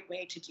the right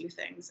way to do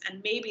things.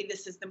 And maybe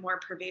this is the more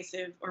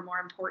pervasive or more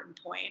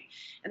important point.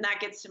 And that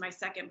gets to my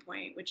second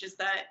point, which is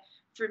that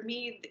for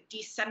me,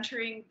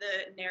 decentering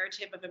the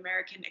narrative of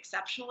American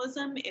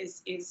exceptionalism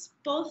is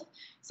both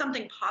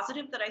something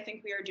positive that I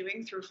think we are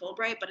doing through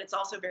Fulbright, but it's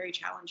also very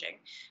challenging.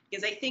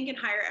 Because I think in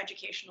higher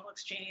educational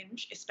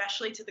exchange,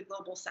 especially to the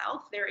global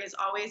South, there is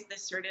always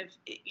this sort of,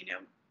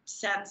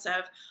 sense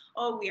of,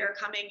 oh, we are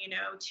coming,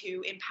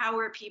 to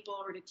empower people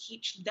or to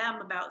teach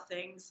them about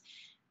things.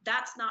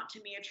 That's not,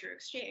 to me, a true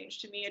exchange.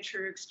 To me, a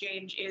true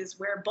exchange is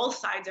where both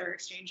sides are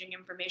exchanging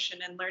information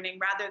and learning,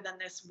 rather than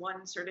this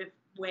one sort of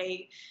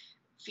way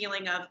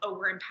feeling of, oh,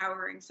 we're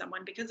empowering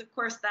someone. Because of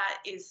course that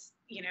is,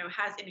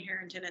 has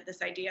inherent in it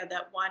this idea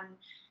that one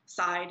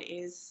side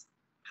is,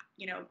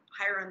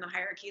 higher in the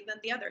hierarchy than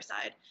the other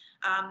side.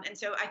 And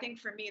so I think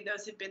for me,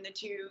 those have been the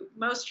two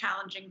most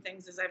challenging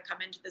things as I've come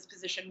into this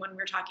position when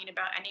we're talking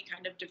about any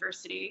kind of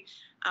diversity.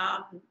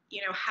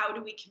 How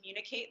do we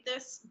communicate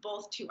this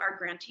both to our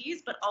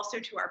grantees, but also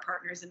to our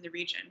partners in the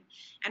region?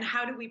 And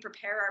how do we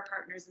prepare our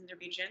partners in the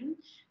region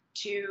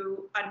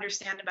to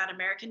understand about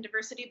American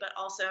diversity, but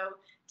also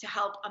to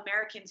help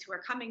Americans who are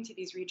coming to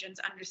these regions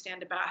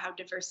understand about how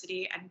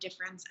diversity and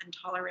difference and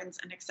tolerance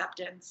and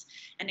acceptance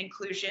and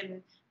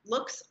inclusion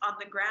looks on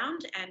the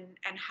ground,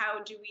 and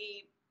how do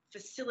we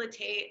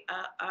facilitate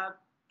a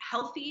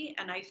healthy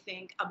and I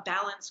think a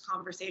balanced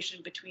conversation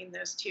between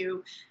those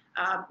two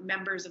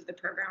members of the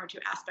program, or two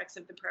aspects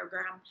of the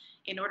program,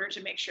 in order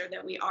to make sure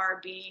that we are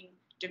being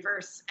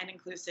diverse and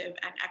inclusive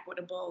and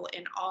equitable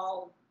in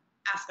all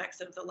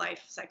aspects of the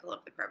life cycle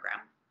of the program.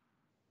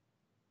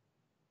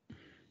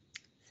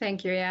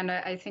 Thank you, and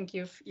I think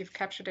you've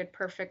captured it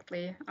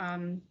perfectly.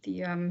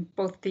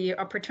 Both the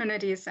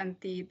opportunities and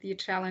the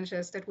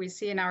challenges that we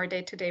see in our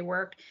day-to-day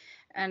work,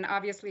 and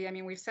obviously, I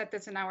mean, we've said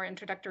this in our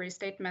introductory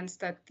statements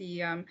that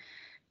the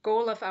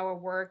goal of our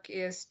work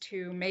is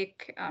to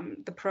make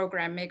the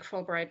program, make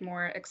Fulbright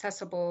more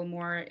accessible,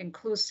 more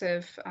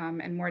inclusive,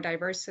 and more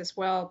diverse as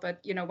well. But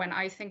when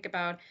I think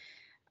about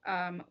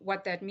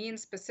what that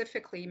means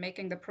specifically,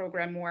 making the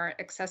program more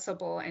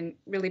accessible and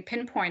really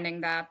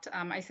pinpointing that,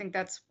 I think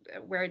that's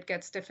where it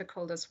gets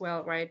difficult as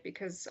well, right?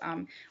 Because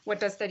what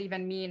does that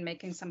even mean,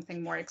 making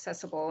something more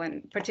accessible,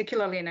 and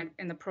particularly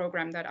in the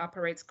program that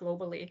operates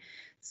globally?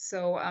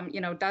 So,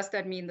 does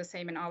that mean the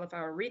same in all of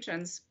our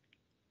regions?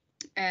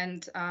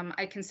 And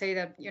I can say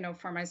that,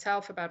 for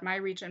myself, about my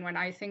region, when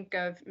I think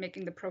of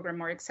making the program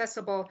more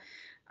accessible,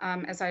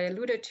 as I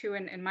alluded to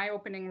in my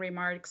opening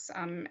remarks,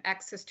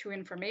 access to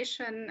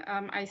information,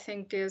 I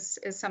think is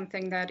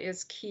something that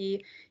is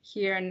key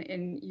here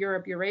in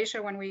Europe,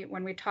 Eurasia, when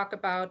we talk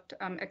about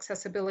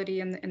accessibility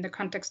in the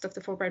context of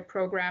the Fulbright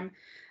program,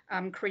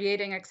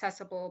 creating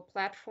accessible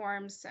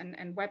platforms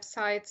and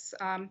websites.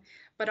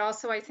 But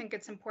also, I think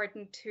it's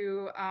important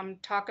to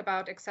talk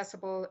about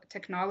accessible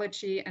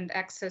technology and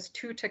access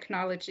to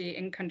technology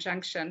in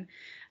conjunction.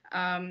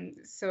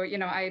 So,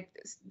 I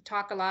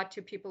talk a lot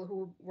to people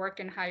who work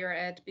in higher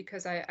ed,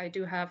 because I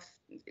do have,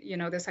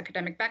 this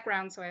academic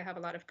background. So I have a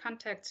lot of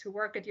contacts who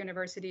work at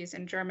universities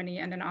in Germany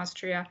and in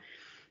Austria.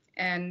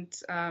 And,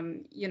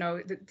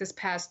 this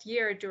past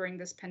year during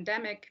this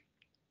pandemic,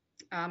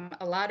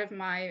 a lot of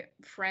my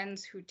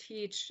friends who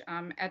teach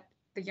at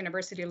the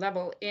university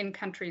level in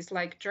countries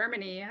like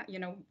Germany,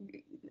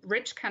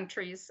 rich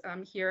countries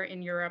here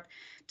in Europe,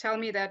 tell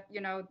me that,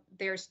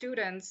 their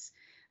students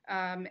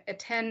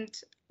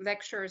attend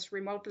lectures,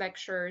 remote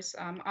lectures,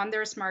 on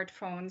their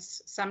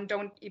smartphones. Some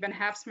don't even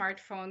have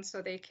smartphones,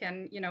 so they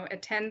can,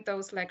 attend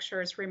those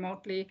lectures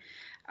remotely,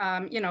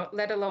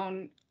 let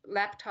alone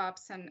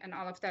laptops and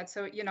all of that.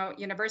 So,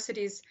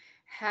 universities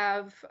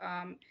have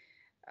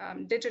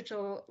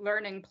digital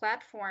learning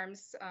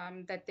platforms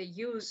that they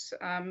use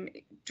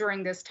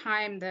during this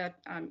time that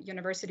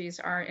universities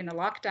are in a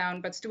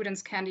lockdown, but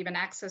students can't even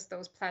access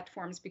those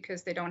platforms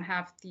because they don't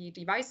have the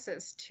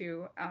devices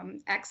to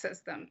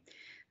access them.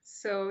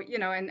 So,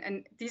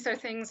 and these are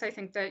things I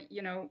think that,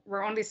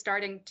 we're only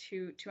starting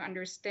to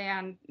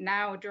understand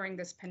now during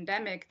this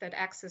pandemic, that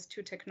access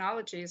to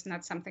technology is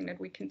not something that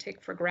we can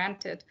take for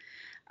granted.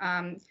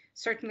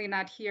 Certainly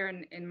not here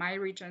in my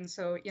region.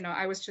 So,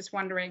 I was just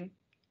wondering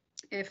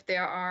if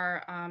there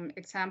are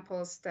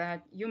examples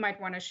that you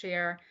might want to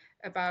share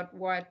about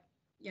what,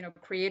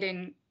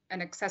 creating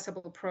an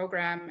accessible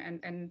program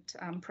and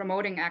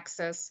promoting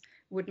access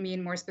would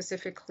mean more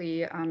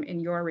specifically in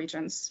your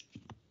regions.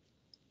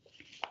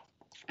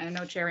 I don't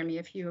know, Jeremy,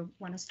 if you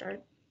want to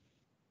start.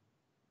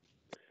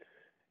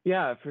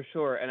 Yeah, for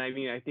sure. And I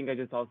mean, I think I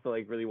just also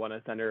really want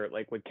to center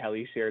what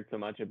Kelli shared so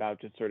much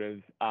about, just sort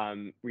of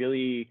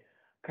really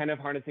kind of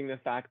harnessing the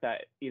fact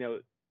that,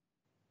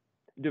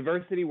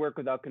 diversity work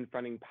without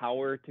confronting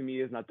power, to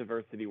me, is not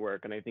diversity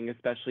work. And I think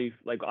especially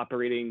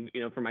operating,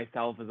 for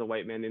myself as a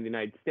white man in the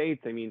United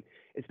States, I mean,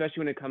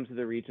 especially when it comes to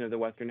the region of the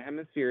Western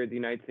Hemisphere, the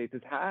United States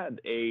has had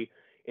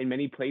in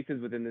many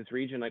places within this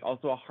region,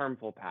 also a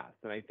harmful past.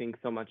 And I think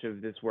so much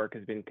of this work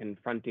has been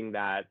confronting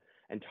that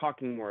and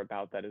talking more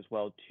about that as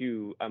well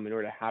too, in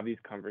order to have these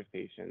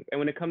conversations. And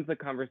when it comes to the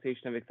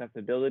conversation of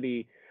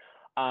accessibility,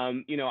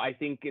 you know, I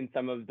think in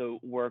some of the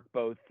work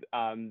both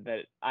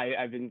that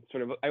I've been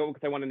sort of,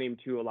 because I want to name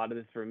too, a lot of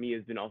this for me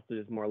has been also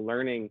just more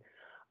learning.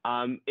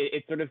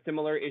 It's sort of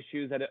similar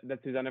issues that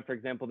Susanne, for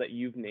example, that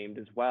you've named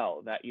as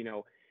well, that, you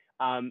know,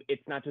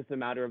 it's not just a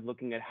matter of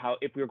looking at how,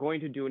 if we're going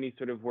to do any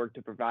sort of work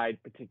to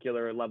provide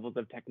particular levels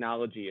of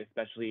technology,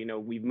 especially, you know,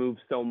 we've moved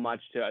so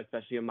much to,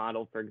 especially a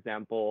model, for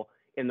example,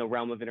 in the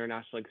realm of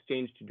international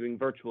exchange to doing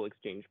virtual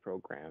exchange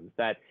programs,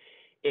 that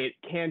it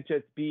can't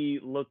just be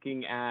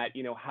looking at,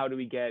 you know, how do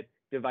we get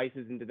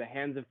devices into the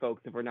hands of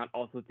folks if we're not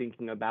also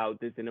thinking about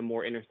this in a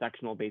more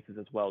intersectional basis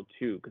as well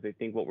too, because I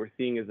think what we're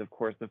seeing is, of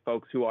course, the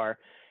folks who are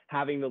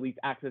having the least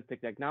access to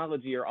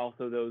technology are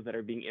also those that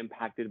are being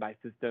impacted by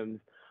systems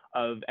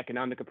of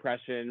economic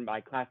oppression,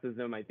 by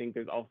classism. I think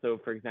there's also,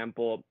 for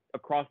example,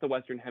 across the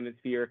Western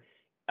Hemisphere,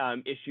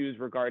 issues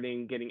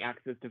regarding getting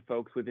access to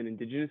folks within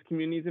indigenous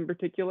communities in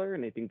particular.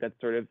 And I think that's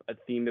sort of a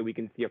theme that we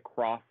can see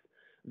across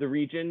the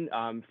region,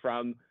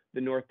 from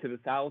the north to the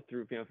south,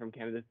 through, you know, from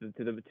Canada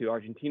to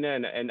Argentina.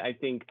 And I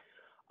think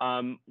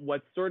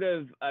what's sort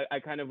of,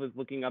 I kind of was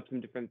looking up some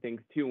different things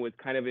too, and what's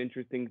kind of an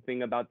interesting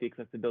thing about the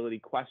accessibility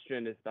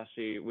question,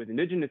 especially with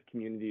indigenous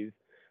communities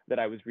that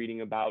I was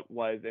reading about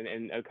was,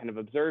 and kind of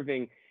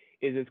observing,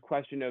 is this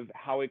question of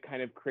how it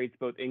kind of creates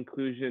both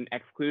inclusion and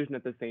exclusion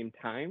at the same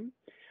time.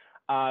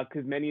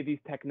 Because many of these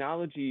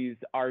technologies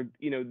are,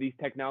 you know, these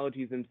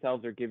technologies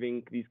themselves are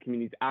giving these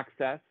communities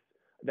access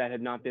that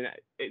had not been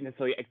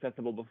necessarily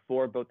accessible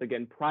before, both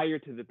again prior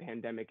to the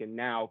pandemic and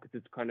now, because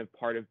it's kind of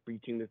part of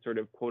breaching this sort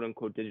of quote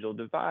unquote digital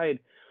divide,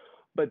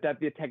 but that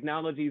the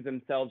technologies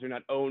themselves are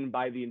not owned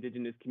by the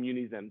indigenous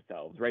communities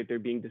themselves, right? They're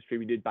being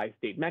distributed by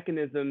state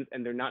mechanisms,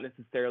 and they're not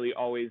necessarily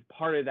always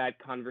part of that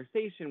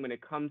conversation when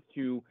it comes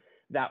to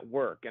that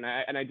work. And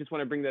I just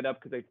want to bring that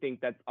up because I think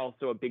that's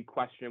also a big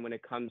question when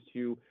it comes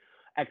to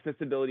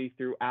accessibility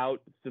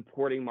throughout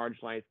supporting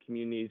marginalized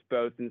communities,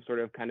 both in sort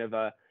of kind of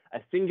a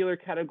singular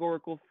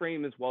categorical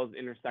frame as well as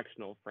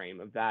intersectional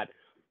frame of that,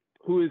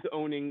 who is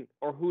owning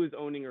or who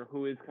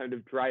is kind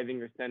of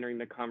driving or centering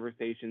the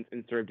conversations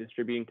and sort of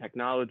distributing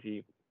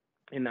technology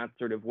in that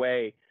sort of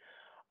way.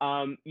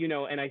 You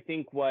know, and I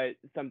think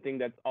something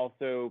that's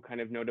also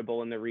kind of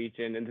notable in the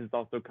region, and this is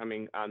also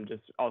coming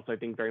just also I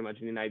think very much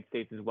in the United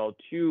States as well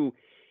too,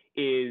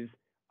 is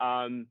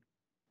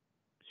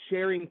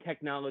sharing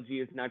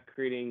technology is not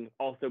creating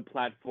also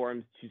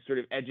platforms to sort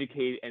of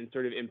educate and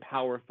sort of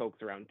empower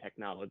folks around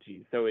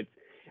technology. So it's,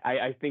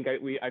 I think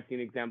I've seen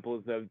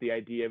examples of the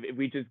idea of if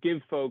we just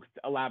give folks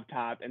a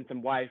laptop and some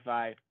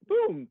Wi-Fi,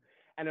 boom.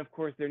 And of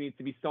course, there needs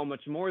to be so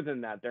much more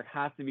than that. There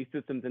has to be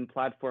systems and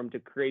platform to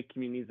create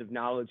communities of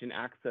knowledge and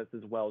access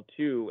as well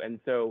too. And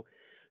so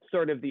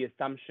sort of the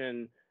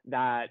assumption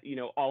that, you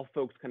know, all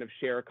folks kind of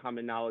share a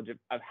common knowledge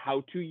of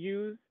how to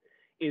use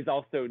is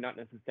also not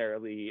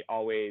necessarily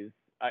always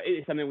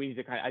it's something we need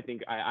to kind of, I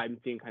think I'm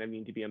seeing kind of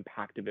need to be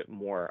unpacked a bit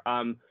more.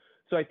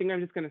 So I think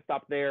I'm just going to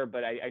stop there,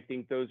 but I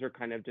think those are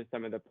kind of just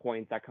some of the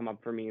points that come up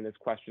for me in this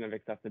question of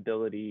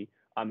accessibility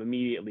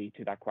immediately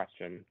to that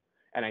question.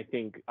 And I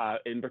think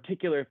in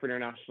particular for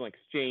international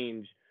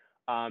exchange,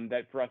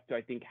 that for us to,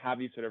 I think, have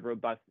these sort of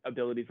robust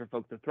abilities for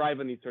folks to thrive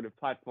on these sort of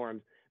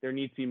platforms, there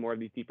needs to be more of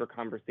these deeper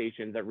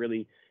conversations that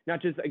really,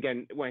 not just,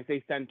 again, when I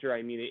say center,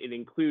 I mean, it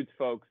includes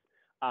folks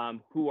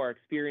who are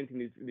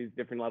experiencing these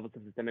different levels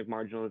of systemic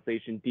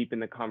marginalization deep in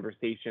the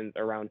conversations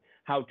around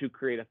how to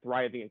create a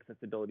thriving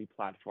accessibility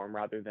platform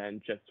rather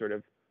than just sort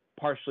of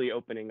partially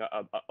opening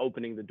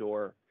the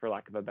door, for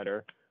lack of a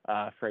better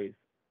phrase.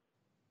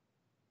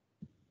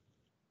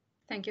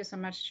 Thank you so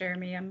much,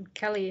 Jeremy.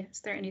 Kelli, is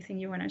there anything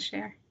you want to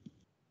share?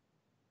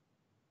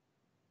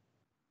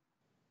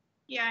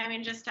 Yeah, I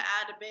mean, just to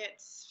add a bit,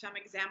 some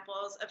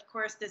examples, of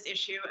course, this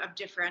issue of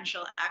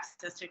differential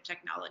access to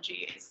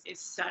technology is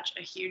such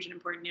a huge and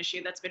important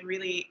issue that's been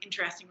really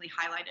interestingly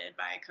highlighted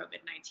by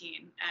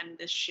COVID-19 and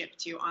this shift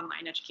to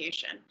online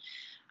education.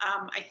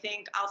 I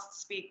think I'll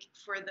speak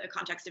for the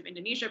context of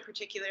Indonesia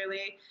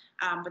particularly,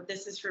 but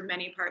this is for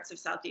many parts of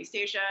Southeast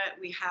Asia.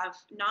 We have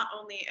not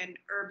only an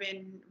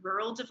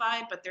urban-rural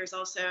divide, but there's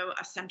also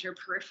a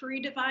center-periphery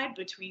divide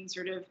between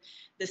sort of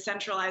the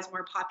centralized,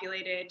 more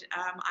populated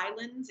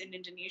islands in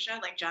Indonesia,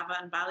 like Java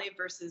and Bali,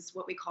 versus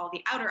what we call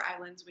the outer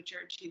islands, which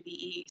are to the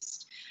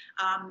east.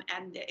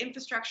 And the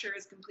infrastructure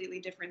is completely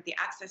different. The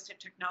access to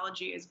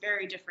technology is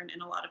very different in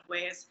a lot of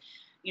ways.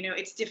 You know,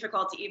 it's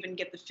difficult to even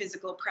get the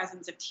physical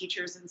presence of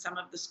teachers in some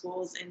of the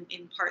schools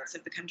in parts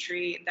of the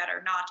country that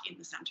are not in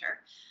the center.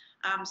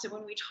 So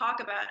when we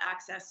talk about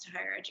access to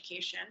higher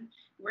education,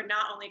 we're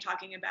not only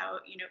talking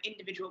about, you know,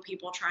 individual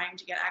people trying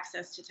to get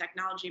access to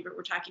technology, but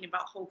we're talking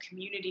about whole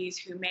communities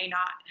who may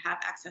not have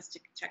access to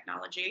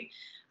technology.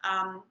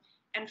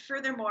 And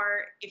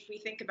furthermore, if we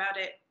think about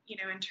it, you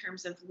know, in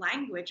terms of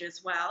language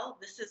as well,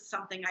 this is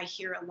something I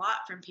hear a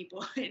lot from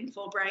people in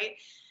Fulbright.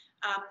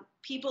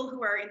 People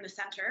who are in the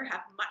center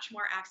have much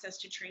more access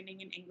to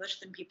training in English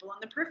than people on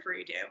the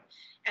periphery do.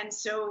 And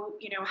so,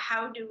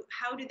 how do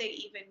they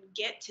even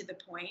get to the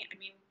point? I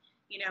mean,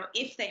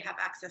 if they have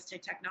access to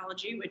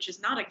technology, which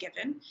is not a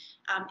given,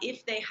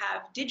 if they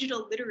have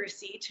digital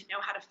literacy to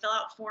know how to fill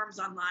out forms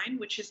online,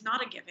 which is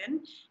not a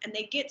given, and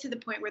they get to the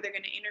point where they're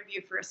going to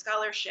interview for a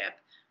scholarship,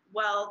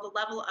 well, the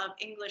level of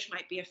English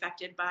might be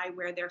affected by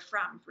where they're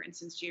from, for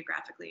instance,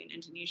 geographically in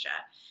Indonesia.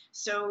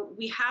 So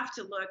we have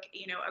to look,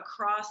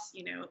 across,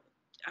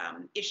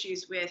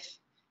 issues with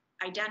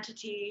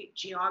identity,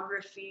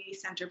 geography,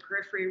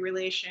 center-periphery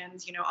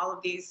relations, all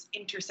of these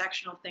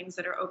intersectional things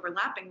that are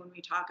overlapping when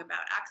we talk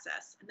about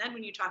access. And then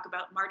when you talk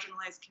about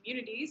marginalized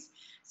communities,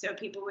 so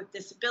people with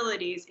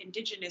disabilities,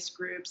 indigenous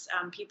groups,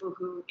 people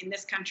who in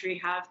this country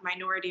have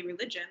minority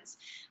religions,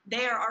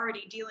 they are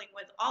already dealing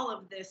with all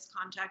of this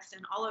context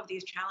and all of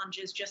these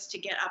challenges just to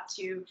get up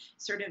to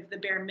sort of the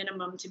bare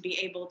minimum to be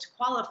able to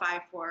qualify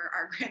for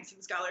our grants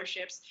and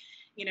scholarships,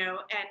 and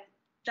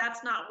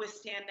that's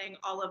notwithstanding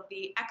all of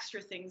the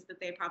extra things that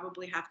they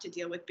probably have to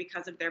deal with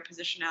because of their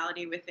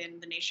positionality within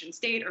the nation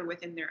state or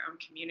within their own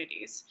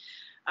communities.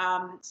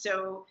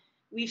 So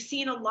we've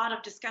seen a lot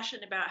of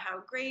discussion about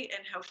how great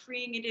and how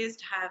freeing it is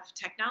to have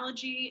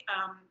technology,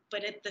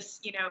 but at this,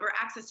 or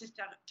access to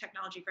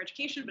technology for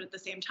education, but at the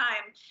same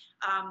time,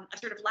 a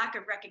sort of lack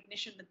of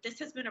recognition that this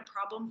has been a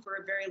problem for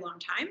a very long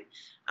time,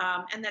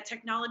 and that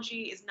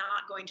technology is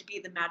not going to be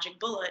the magic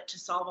bullet to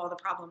solve all the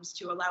problems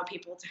to allow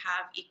people to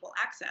have equal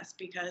access,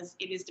 because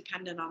it is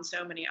dependent on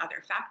so many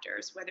other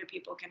factors, whether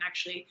people can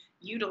actually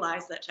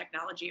utilize that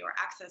technology or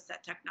access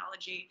that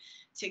technology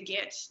to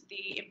get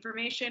the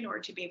information or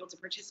to be able to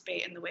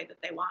participate in the way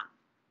that they want.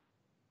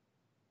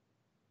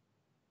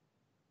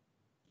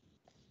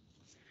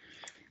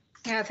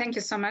 Yeah, thank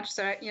you so much.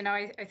 So,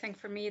 I think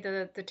for me,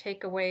 the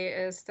takeaway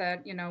is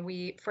that,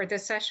 for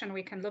this session,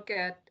 we can look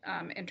at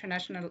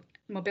international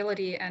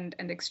mobility and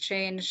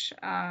exchange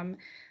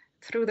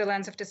through the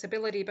lens of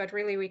disability, but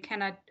really we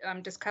cannot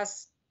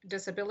discuss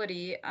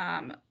disability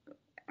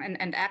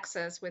and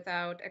access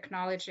without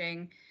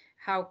acknowledging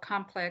how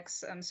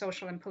complex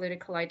social and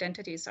political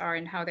identities are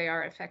and how they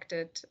are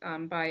affected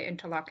by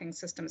interlocking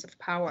systems of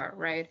power,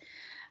 right?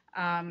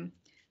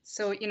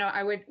 So,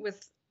 I would,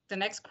 with the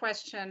next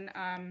question,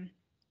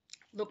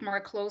 look more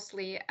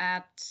closely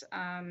at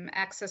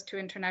access to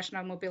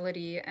international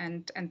mobility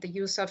and the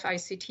use of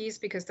ICTs,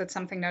 because that's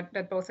something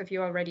that both of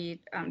you already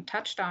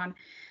touched on.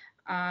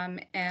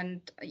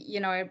 And,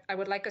 I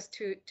would like us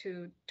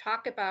to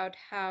talk about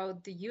how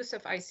the use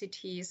of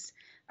ICTs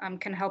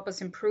can help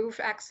us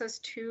improve access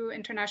to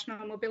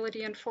international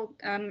mobility at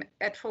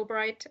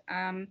Fulbright.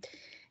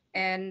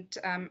 And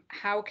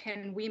how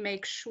can we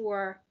make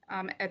sure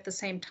at the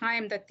same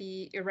time that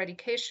the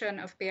eradication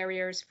of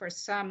barriers for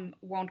some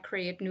won't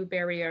create new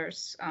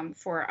barriers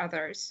for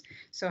others?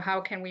 So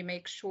how can we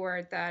make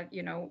sure that,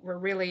 we're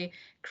really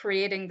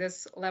creating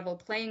this level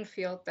playing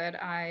field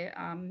that I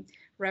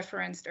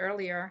referenced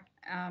earlier,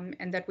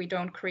 and that we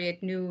don't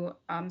create new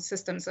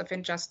systems of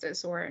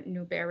injustice or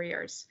new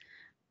barriers?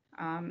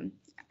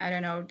 I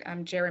don't know,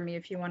 Jeremy,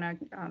 if you want to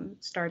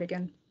start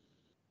again.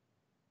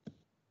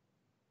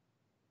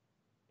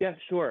 Yeah,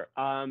 sure.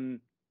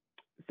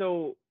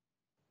 So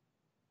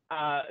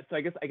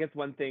I guess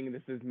one thing,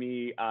 this is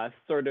me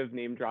sort of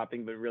name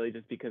dropping, but really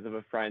just because of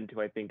a friend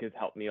who I think has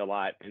helped me a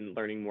lot in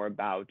learning more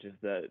about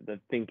just the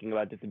thinking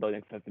about disability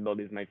and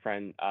accessibility, is my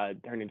friend.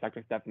 Her name's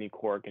Dr. Stephanie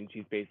Cork, and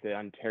she's based at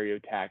Ontario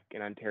Tech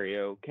in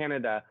Ontario,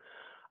 Canada.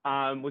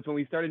 Was when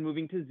we started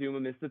moving to Zoom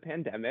amidst the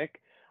pandemic,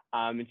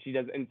 and she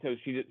does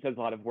a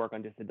lot of work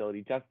on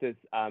disability justice.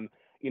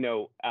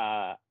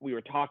 We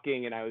were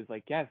talking and I was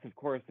like, yes, of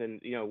course.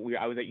 And,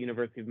 I was at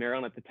University of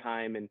Maryland at the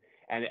time, and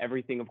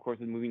everything, of course,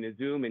 was moving to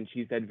Zoom. And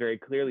she said very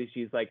clearly,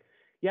 she's like,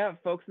 yeah,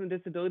 folks in the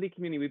disability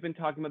community, we've been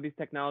talking about these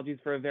technologies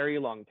for a very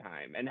long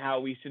time and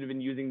how we should have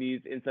been using these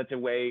in such a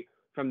way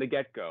from the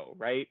get-go,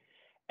 right?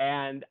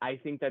 And I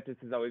think that this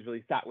has always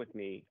really sat with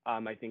me.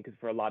 I think because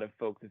for a lot of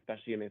folks,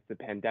 especially amidst the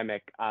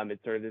pandemic,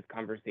 it's sort of this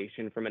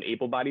conversation from an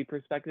able-bodied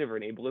perspective or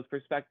an ableist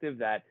perspective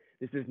that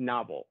this is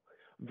novel.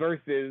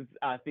 Versus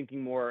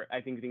thinking more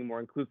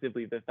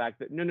inclusively, the fact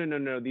that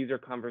no, these are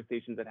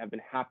conversations that have been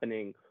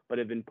happening but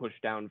have been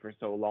pushed down for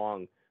so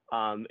long,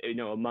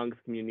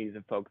 amongst communities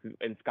of folks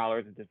and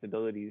scholars with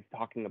disabilities,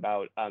 talking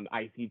about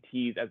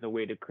ICTs as a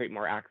way to create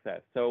more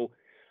access. So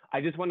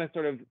I just want to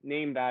sort of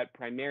name that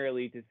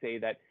primarily to say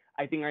that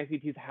I think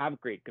ICTs have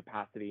great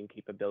capacity and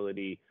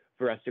capability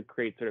for us to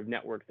create sort of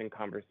networks and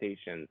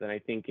conversations. And I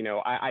think,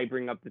 I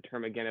bring up the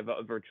term again of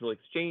a virtual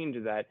exchange,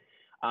 that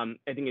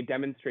I think it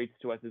demonstrates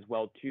to us as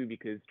well, too,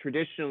 because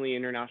traditionally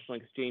international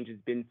exchange has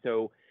been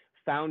so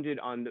founded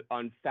on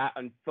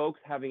folks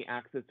having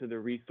access to the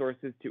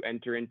resources to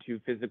enter into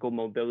physical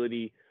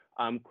mobility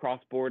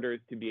cross borders,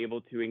 to be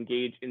able to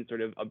engage in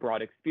sort of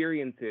abroad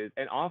experiences.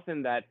 And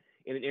often that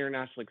in an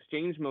international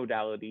exchange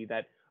modality,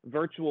 that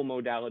virtual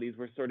modalities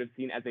were sort of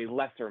seen as a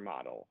lesser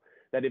model.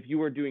 That if you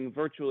were doing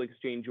virtual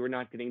exchange, you were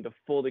not getting the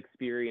full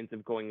experience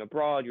of going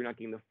abroad, you're not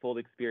getting the full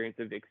experience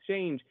of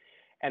exchange.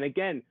 And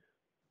again,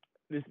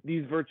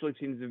 these virtual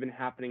exchanges have been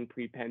happening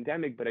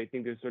pre-pandemic, but I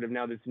think there's sort of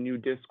now this new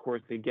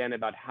discourse again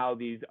about how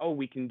these,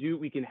 we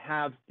can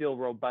have still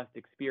robust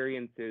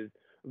experiences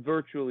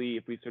virtually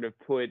if we sort of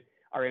put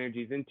our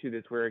energies into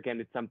this, where again,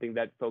 it's something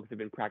that folks have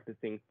been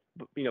practicing,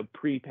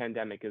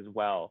 pre-pandemic as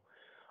well.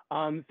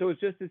 So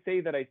it's just to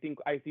say that I think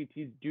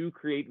ICTs do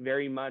create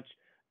very much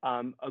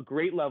a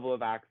great level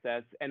of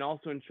access, and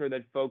also ensure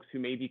that folks who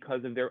may,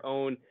 because of their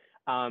own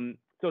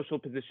social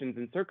positions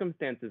and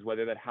circumstances,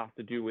 whether that has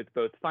to do with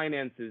both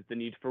finances, the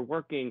need for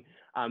working,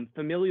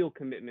 familial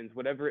commitments,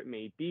 whatever it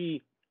may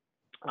be,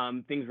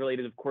 things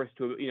related, of course,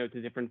 to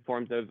to different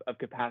forms of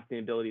capacity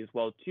and ability as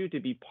well, too, to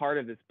be part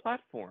of this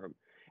platform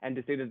and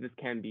to say that this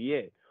can be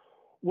it.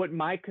 What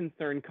my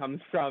concern comes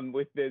from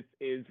with this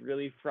is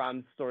really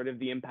from sort of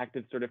the impact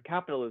of sort of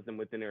capitalism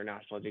within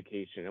international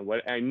education. And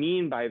what I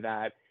mean by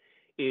that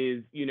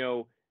is,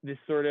 this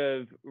sort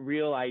of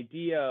real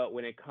idea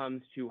when it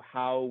comes to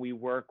how we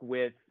work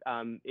with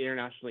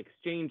international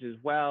exchange as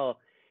well,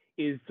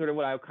 is sort of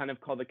what I would kind of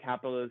call the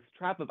capitalist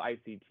trap of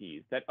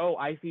ICTs, that,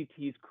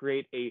 ICTs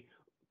create a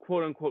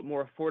quote unquote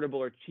more affordable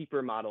or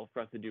cheaper model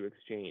for us to do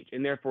exchange.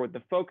 And therefore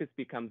the focus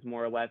becomes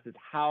more or less is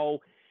how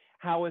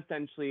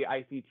essentially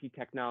ICT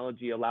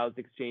technology allows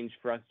exchange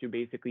for us to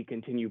basically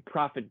continue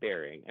profit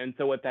bearing. And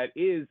so what that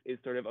is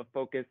sort of a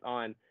focus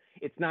on,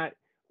 it's not,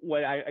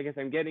 what I guess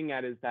I'm getting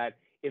at is that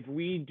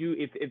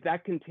if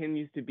that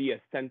continues to be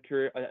a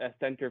center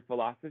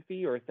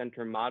philosophy or a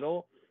center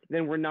model,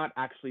 then we're not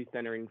actually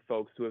centering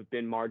folks who have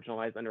been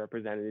marginalized,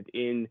 underrepresented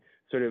in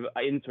sort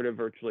of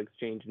virtual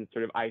exchange and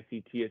sort of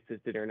ICT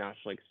assisted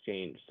international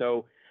exchange.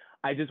 So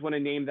I just want to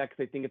name that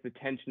because I think it's a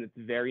tension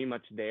that's very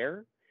much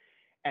there.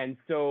 And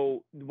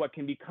so what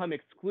can become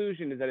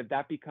exclusion is that if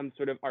that becomes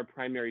sort of our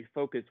primary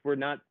focus, we're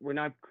not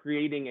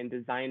creating and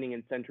designing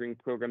and centering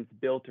programs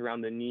built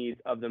around the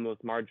needs of the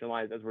most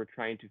marginalized as we're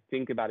trying to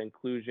think about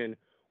inclusion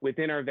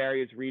within our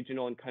various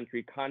regional and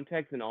country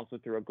contexts, and also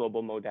through a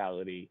global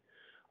modality.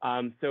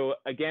 So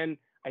again,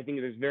 I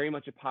think there's very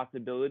much a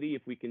possibility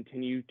if we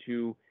continue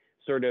to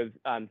sort of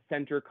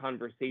center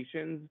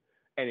conversations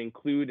and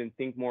include and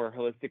think more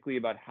holistically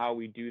about how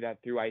we do that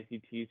through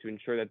ICTs to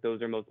ensure that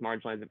those are most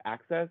marginalized of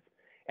access.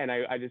 And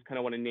I just kind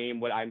of want to name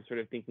what I'm sort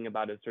of thinking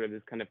about as sort of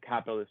this kind of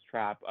capitalist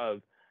trap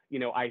of,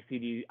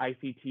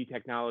 ICT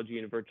technology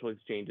and virtual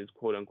exchange is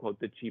quote unquote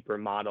the cheaper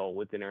model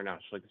with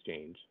international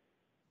exchange.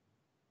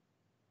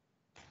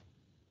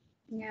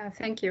 Yeah,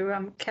 thank you.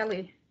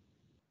 Kelli.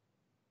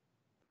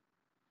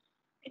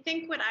 I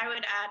think what I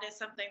would add is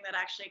something that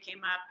actually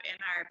came up in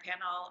our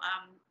panel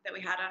that we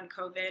had on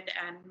COVID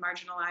and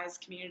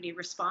marginalized community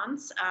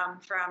response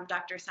from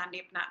Dr.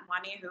 Sandeep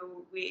Natwani,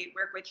 who we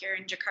work with here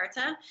in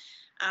Jakarta.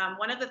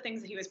 One of the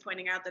things that he was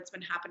pointing out that's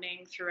been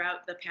happening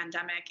throughout the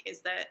pandemic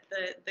is that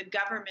the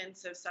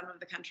governments of some of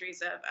the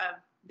countries of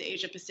the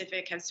Asia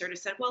Pacific have sort of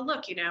said, well,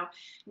 look,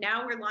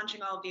 now we're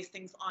launching all of these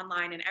things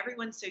online and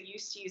everyone's so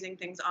used to using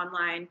things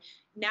online.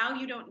 Now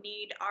you don't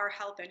need our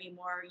help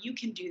anymore. You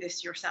can do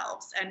this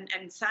yourselves. And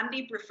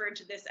Sandeep referred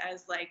to this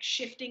as like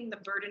shifting the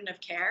burden of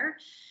care.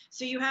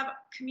 So you have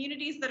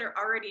communities that are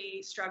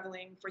already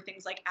struggling for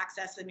things like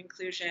access and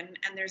inclusion.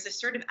 And there's this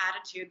sort of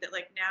attitude that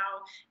like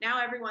now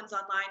everyone's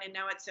online and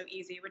now it's so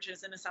easy, which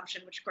is an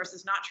assumption, which of course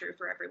is not true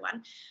for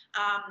everyone.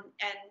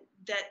 And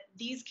that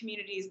these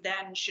communities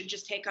then should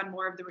just take on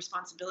more of the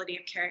responsibility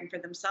of caring for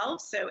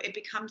themselves. So it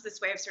becomes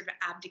this way of sort of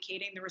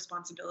abdicating the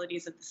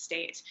responsibilities of the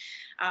state.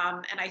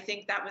 And I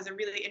think that was a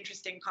really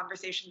interesting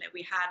conversation that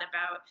we had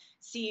about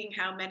seeing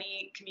how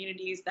many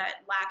communities that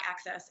lack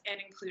access and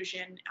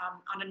inclusion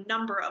on a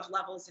number of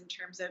levels in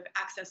terms of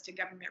access to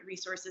government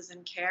resources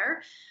and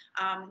care.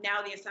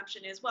 Now the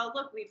assumption is, well,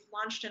 look, we've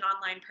launched an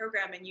online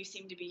program and you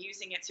seem to be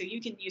using it, so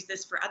you can use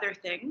this for other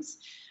things.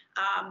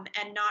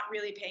 And not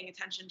really paying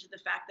attention to the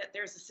fact that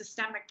there's a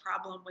systemic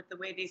problem with the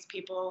way these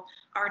people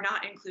are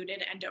not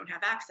included and don't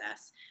have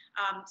access.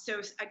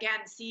 So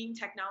again, seeing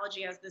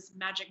technology as this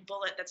magic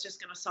bullet that's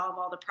just going to solve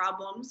all the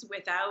problems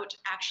without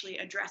actually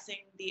addressing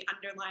the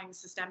underlying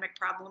systemic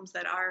problems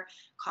that are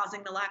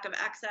causing the lack of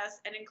access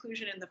and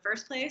inclusion in the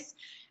first place,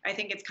 I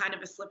think it's kind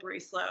of a slippery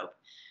slope.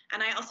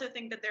 And I also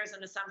think that there's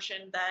an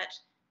assumption that,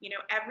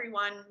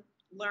 everyone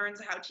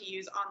learns how to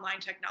use online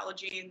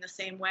technology in the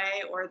same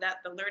way, or that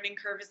the learning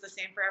curve is the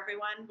same for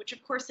everyone, which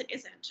of course it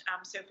isn't.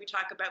 So if we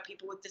talk about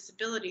people with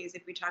disabilities,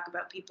 if we talk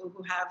about people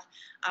who have,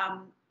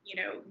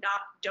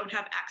 don't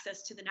have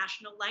access to the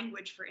national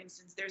language, for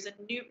instance, there's a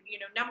new,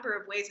 number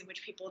of ways in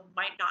which people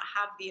might not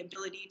have the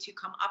ability to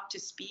come up to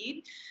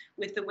speed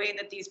with the way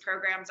that these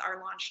programs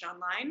are launched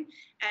online.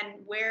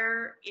 And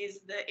where is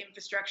the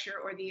infrastructure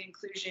or the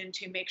inclusion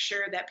to make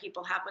sure that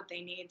people have what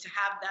they need to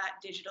have that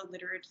digital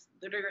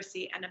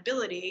literacy and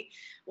ability?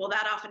 Well,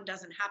 that often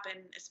doesn't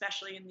happen,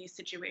 especially in these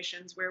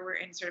situations where we're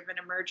in sort of an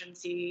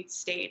emergency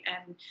state.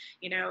 And,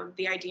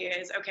 the idea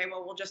is, okay,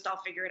 well, we'll just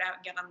all figure it out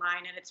and get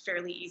online, and it's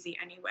fairly easy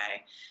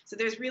anyway. So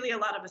there's really a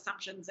lot of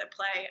assumptions at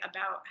play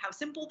about how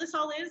simple this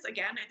all is.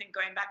 Again, I think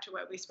going back to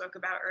what we spoke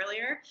about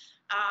earlier,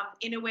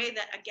 in a way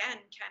that, again,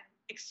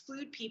 can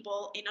exclude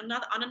people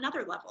on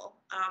another level,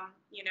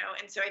 you know,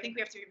 and so I think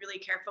we have to be really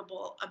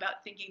careful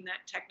about thinking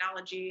that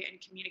technology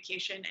and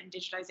communication and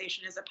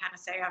digitization is a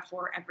panacea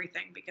for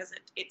everything, because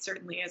it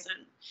certainly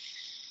isn't.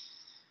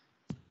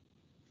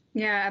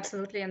 Yeah,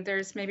 absolutely. And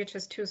there's maybe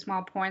just two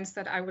small points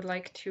that I would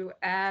like to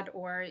add,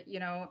 or, you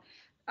know,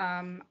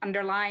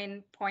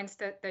 underline points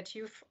that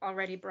you've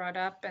already brought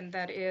up, and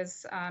that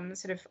is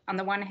sort of, on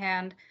the one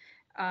hand,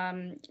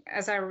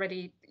 as I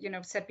already, you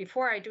know, said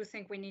before, I do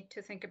think we need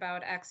to think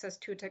about access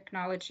to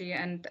technology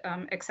and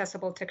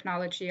accessible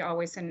technology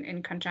always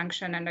in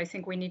conjunction. And I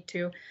think we need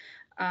to,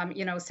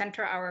 you know,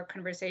 center our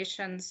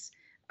conversations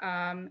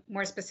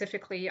more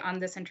specifically on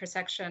this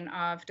intersection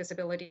of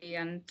disability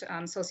and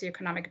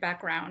socioeconomic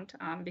background,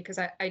 because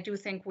I do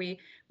think we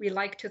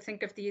like to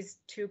think of these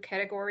two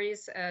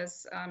categories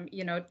as,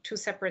 you know, two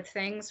separate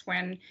things,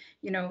 when,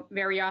 you know,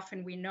 very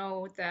often we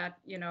know that,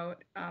 you know,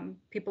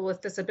 people with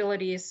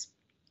disabilities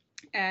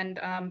and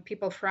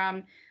people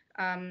from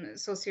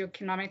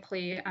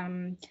socioeconomically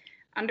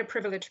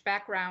underprivileged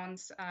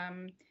backgrounds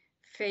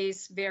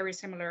face very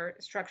similar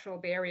structural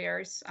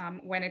barriers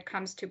when it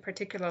comes to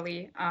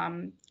particularly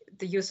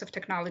the use of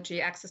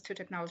technology, access to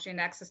technology, and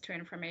access to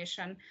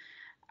information.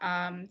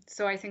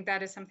 So I think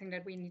that is something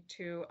that we need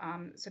to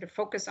sort of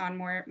focus on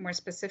more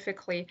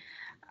specifically.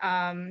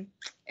 And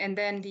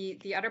then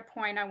the other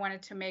point I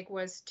wanted to make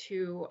was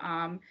to,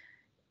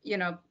 you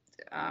know,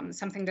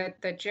 something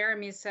that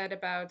Jeremy said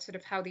about sort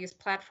of how these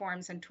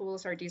platforms and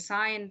tools are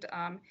designed.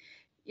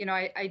 You know,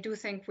 I do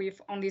think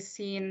we've only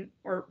seen,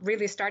 or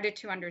really started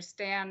to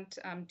understand,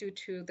 due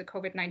to the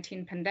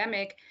COVID-19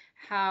 pandemic,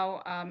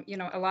 how, you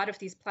know, a lot of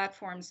these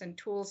platforms and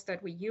tools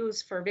that we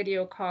use for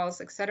video calls,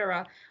 et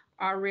cetera,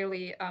 are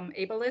really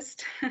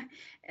ableist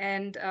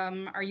and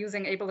are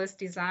using ableist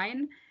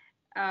design.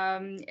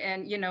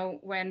 And, you know,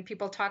 when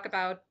people talk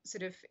about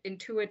sort of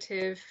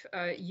intuitive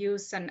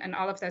use and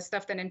all of that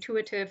stuff, then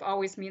intuitive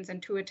always means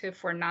intuitive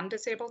for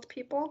non-disabled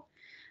people.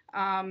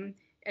 And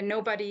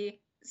nobody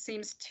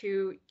seems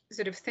to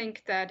sort of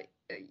think that,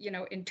 you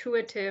know,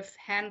 intuitive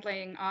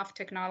handling of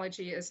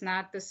technology is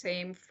not the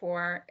same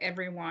for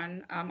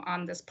everyone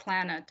on this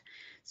planet.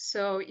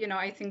 So, you know,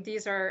 I think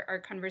these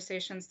are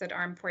conversations that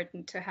are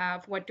important to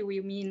have. What do we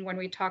mean when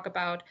we talk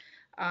about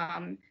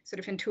sort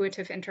of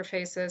intuitive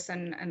interfaces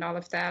and all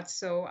of that?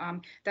 So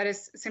that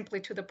is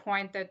simply to the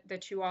point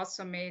that you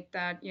also made,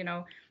 that, you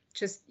know,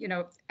 just, you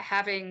know,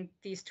 having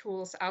these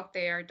tools out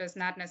there does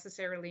not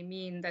necessarily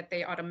mean that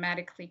they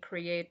automatically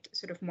create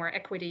sort of more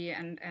equity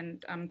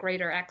and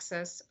greater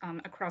access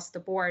across the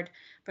board.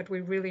 But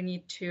we really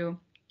need to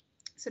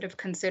sort of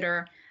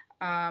consider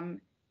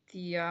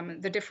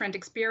the different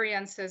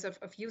experiences of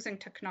using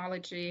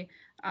technology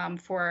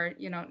for,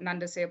 you know,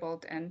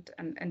 non-disabled and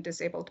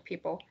disabled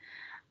people.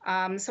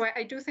 So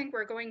I do think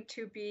we're going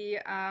to be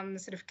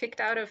sort of kicked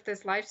out of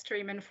this live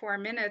stream in 4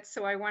 minutes.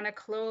 So I want to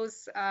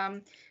close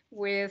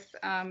with,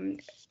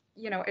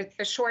 you know,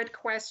 a short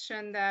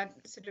question that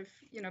sort of,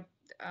 you know,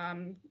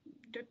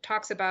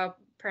 talks about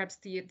perhaps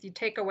the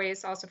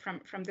takeaways also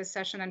from this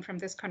session and from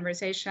this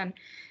conversation.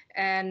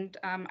 And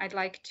I'd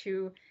like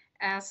to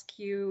ask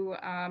you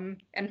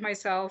and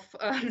myself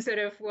sort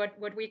of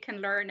what we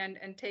can learn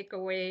and take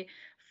away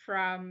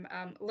from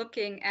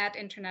looking at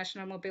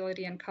international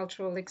mobility and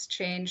cultural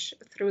exchange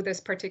through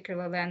this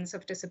particular lens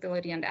of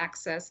disability and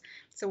access.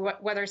 So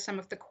what are some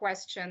of the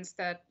questions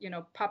that, you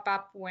know, pop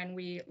up when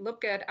we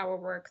look at our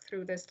work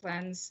through this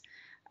lens?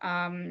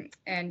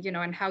 And, you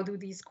know, and how do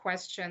these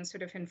questions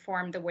sort of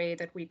inform the way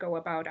that we go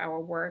about our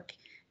work?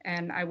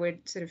 And I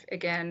would sort of,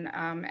 again,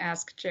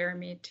 ask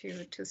Jeremy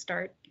to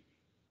start.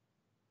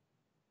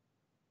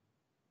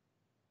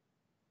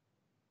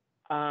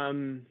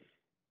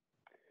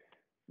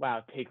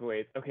 Wow,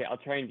 takeaways. Okay, I'll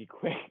try and be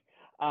quick.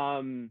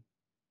 Well,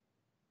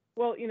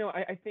 you know,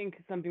 I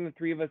think something the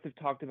three of us have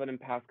talked about in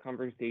past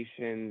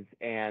conversations,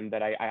 and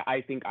that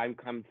I think I'm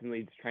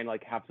constantly just trying to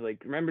have to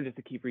remember just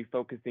to keep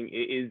refocusing,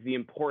 is the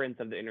importance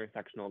of the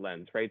intersectional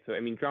lens, right? So I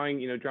mean,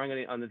 drawing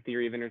on the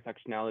theory of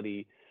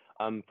intersectionality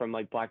from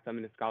Black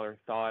feminist scholars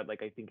thought,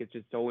 I think it's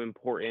just so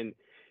important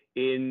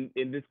in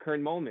this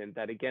current moment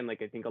that, again, I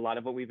think a lot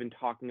of what we've been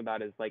talking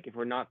about is if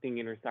we're not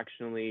thinking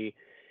intersectionally,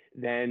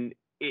 then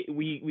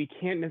we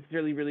can't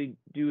necessarily really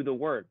do the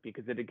work,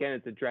 because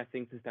it's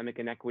addressing systemic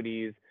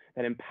inequities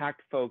that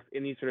impact folks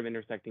in these sort of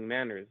intersecting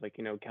manners.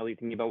 Kelli,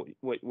 thinking about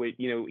what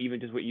even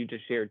just what you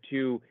just shared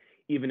too,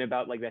 even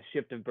about that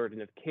shift of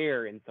burden of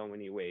care in so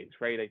many ways,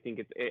 right? I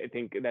think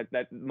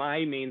that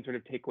my main sort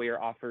of takeaway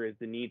or offer is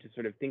the need to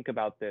sort of think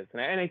about this.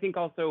 And I think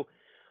also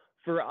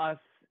for us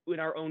in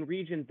our own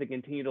regions to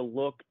continue to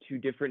look to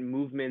different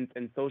movements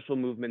and social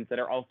movements that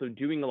are also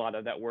doing a lot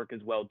of that work as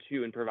well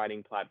too, and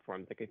providing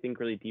platforms. I think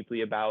really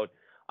deeply about,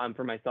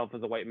 for myself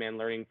as a white man,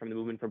 learning from the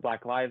movement for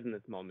Black Lives in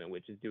this moment,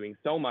 which is doing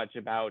so much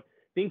about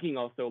thinking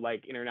also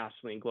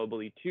internationally and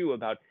globally too,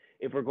 about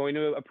if we're going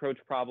to approach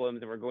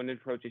problems and we're going to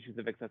approach issues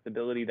of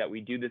accessibility, that we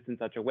do this in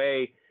such a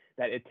way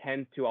that it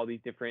tends to all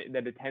these different,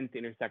 that it tends to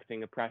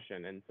intersecting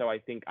oppression. And so I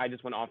think I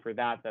just want to offer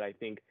that I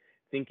think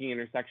thinking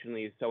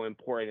intersectionally is so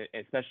important,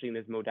 especially in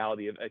this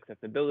modality of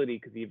accessibility,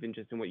 because even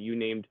just in what you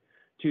named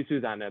to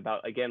Susanne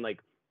about, again, like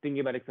thinking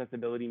about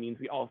accessibility means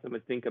we also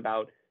must think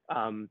about,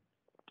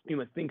 you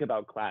must think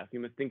about class, you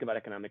must think about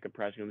economic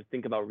oppression, you must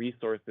think about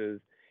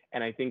resources.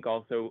 And I think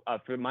also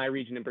for my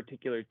region in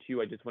particular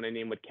too, I just want to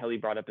name what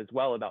Kelli brought up as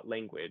well about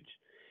language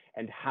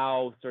and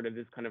how sort of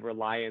this kind of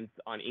reliance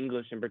on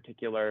English in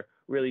particular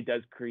really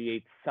does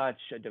create such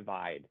a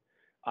divide.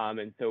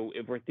 And so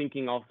if we're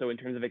thinking also in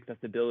terms of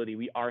accessibility,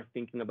 we are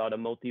thinking about a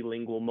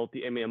multilingual,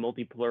 a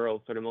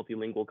multi-plural, sort of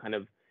multilingual kind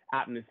of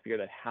atmosphere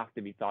that has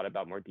to be thought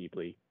about more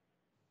deeply.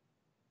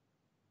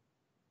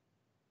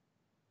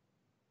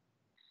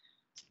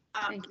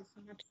 Thank you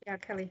so much. Yeah,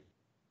 Kelli.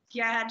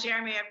 Yeah,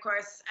 Jeremy, of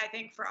course, I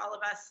think for all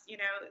of us, you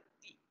know,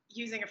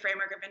 using a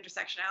framework of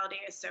intersectionality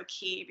is so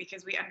key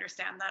because we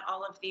understand that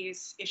all of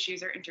these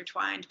issues are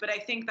intertwined. But I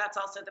think that's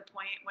also the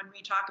point when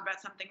we talk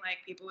about something like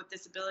people with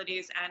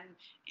disabilities and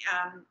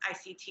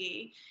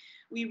ICT.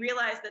 We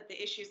realize that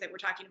the issues that we're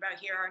talking about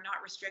here are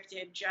not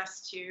restricted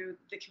just to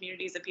the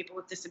communities of people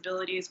with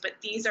disabilities, but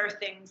these are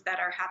things that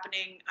are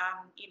happening,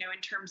 you know,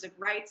 in terms of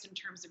rights, in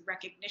terms of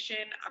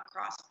recognition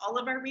across all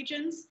of our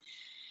regions.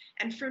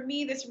 And for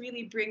me, this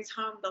really brings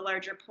home the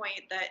larger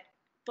point that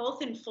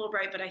both in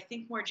Fulbright, but I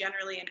think more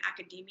generally in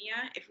academia,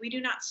 if we do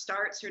not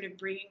start sort of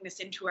bringing this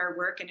into our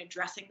work and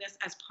addressing this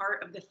as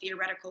part of the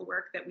theoretical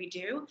work that we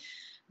do,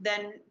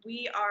 then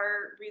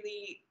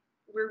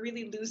we're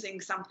really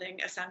losing something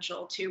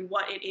essential to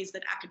what it is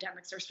that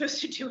academics are supposed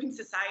to do in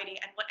society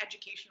and what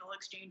educational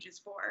exchange is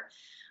for.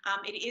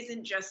 It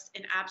isn't just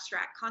an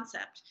abstract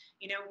concept.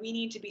 You know, we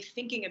need to be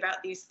thinking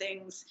about these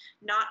things,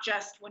 not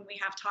just when we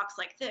have talks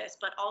like this,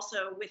 but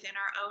also within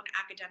our own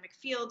academic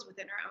fields,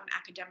 within our own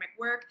academic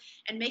work,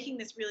 and making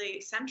this really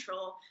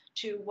central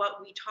to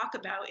what we talk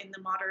about in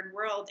the modern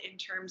world in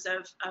terms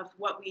of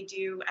what we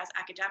do as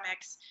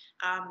academics.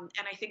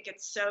 And I think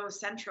it's so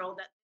central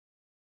that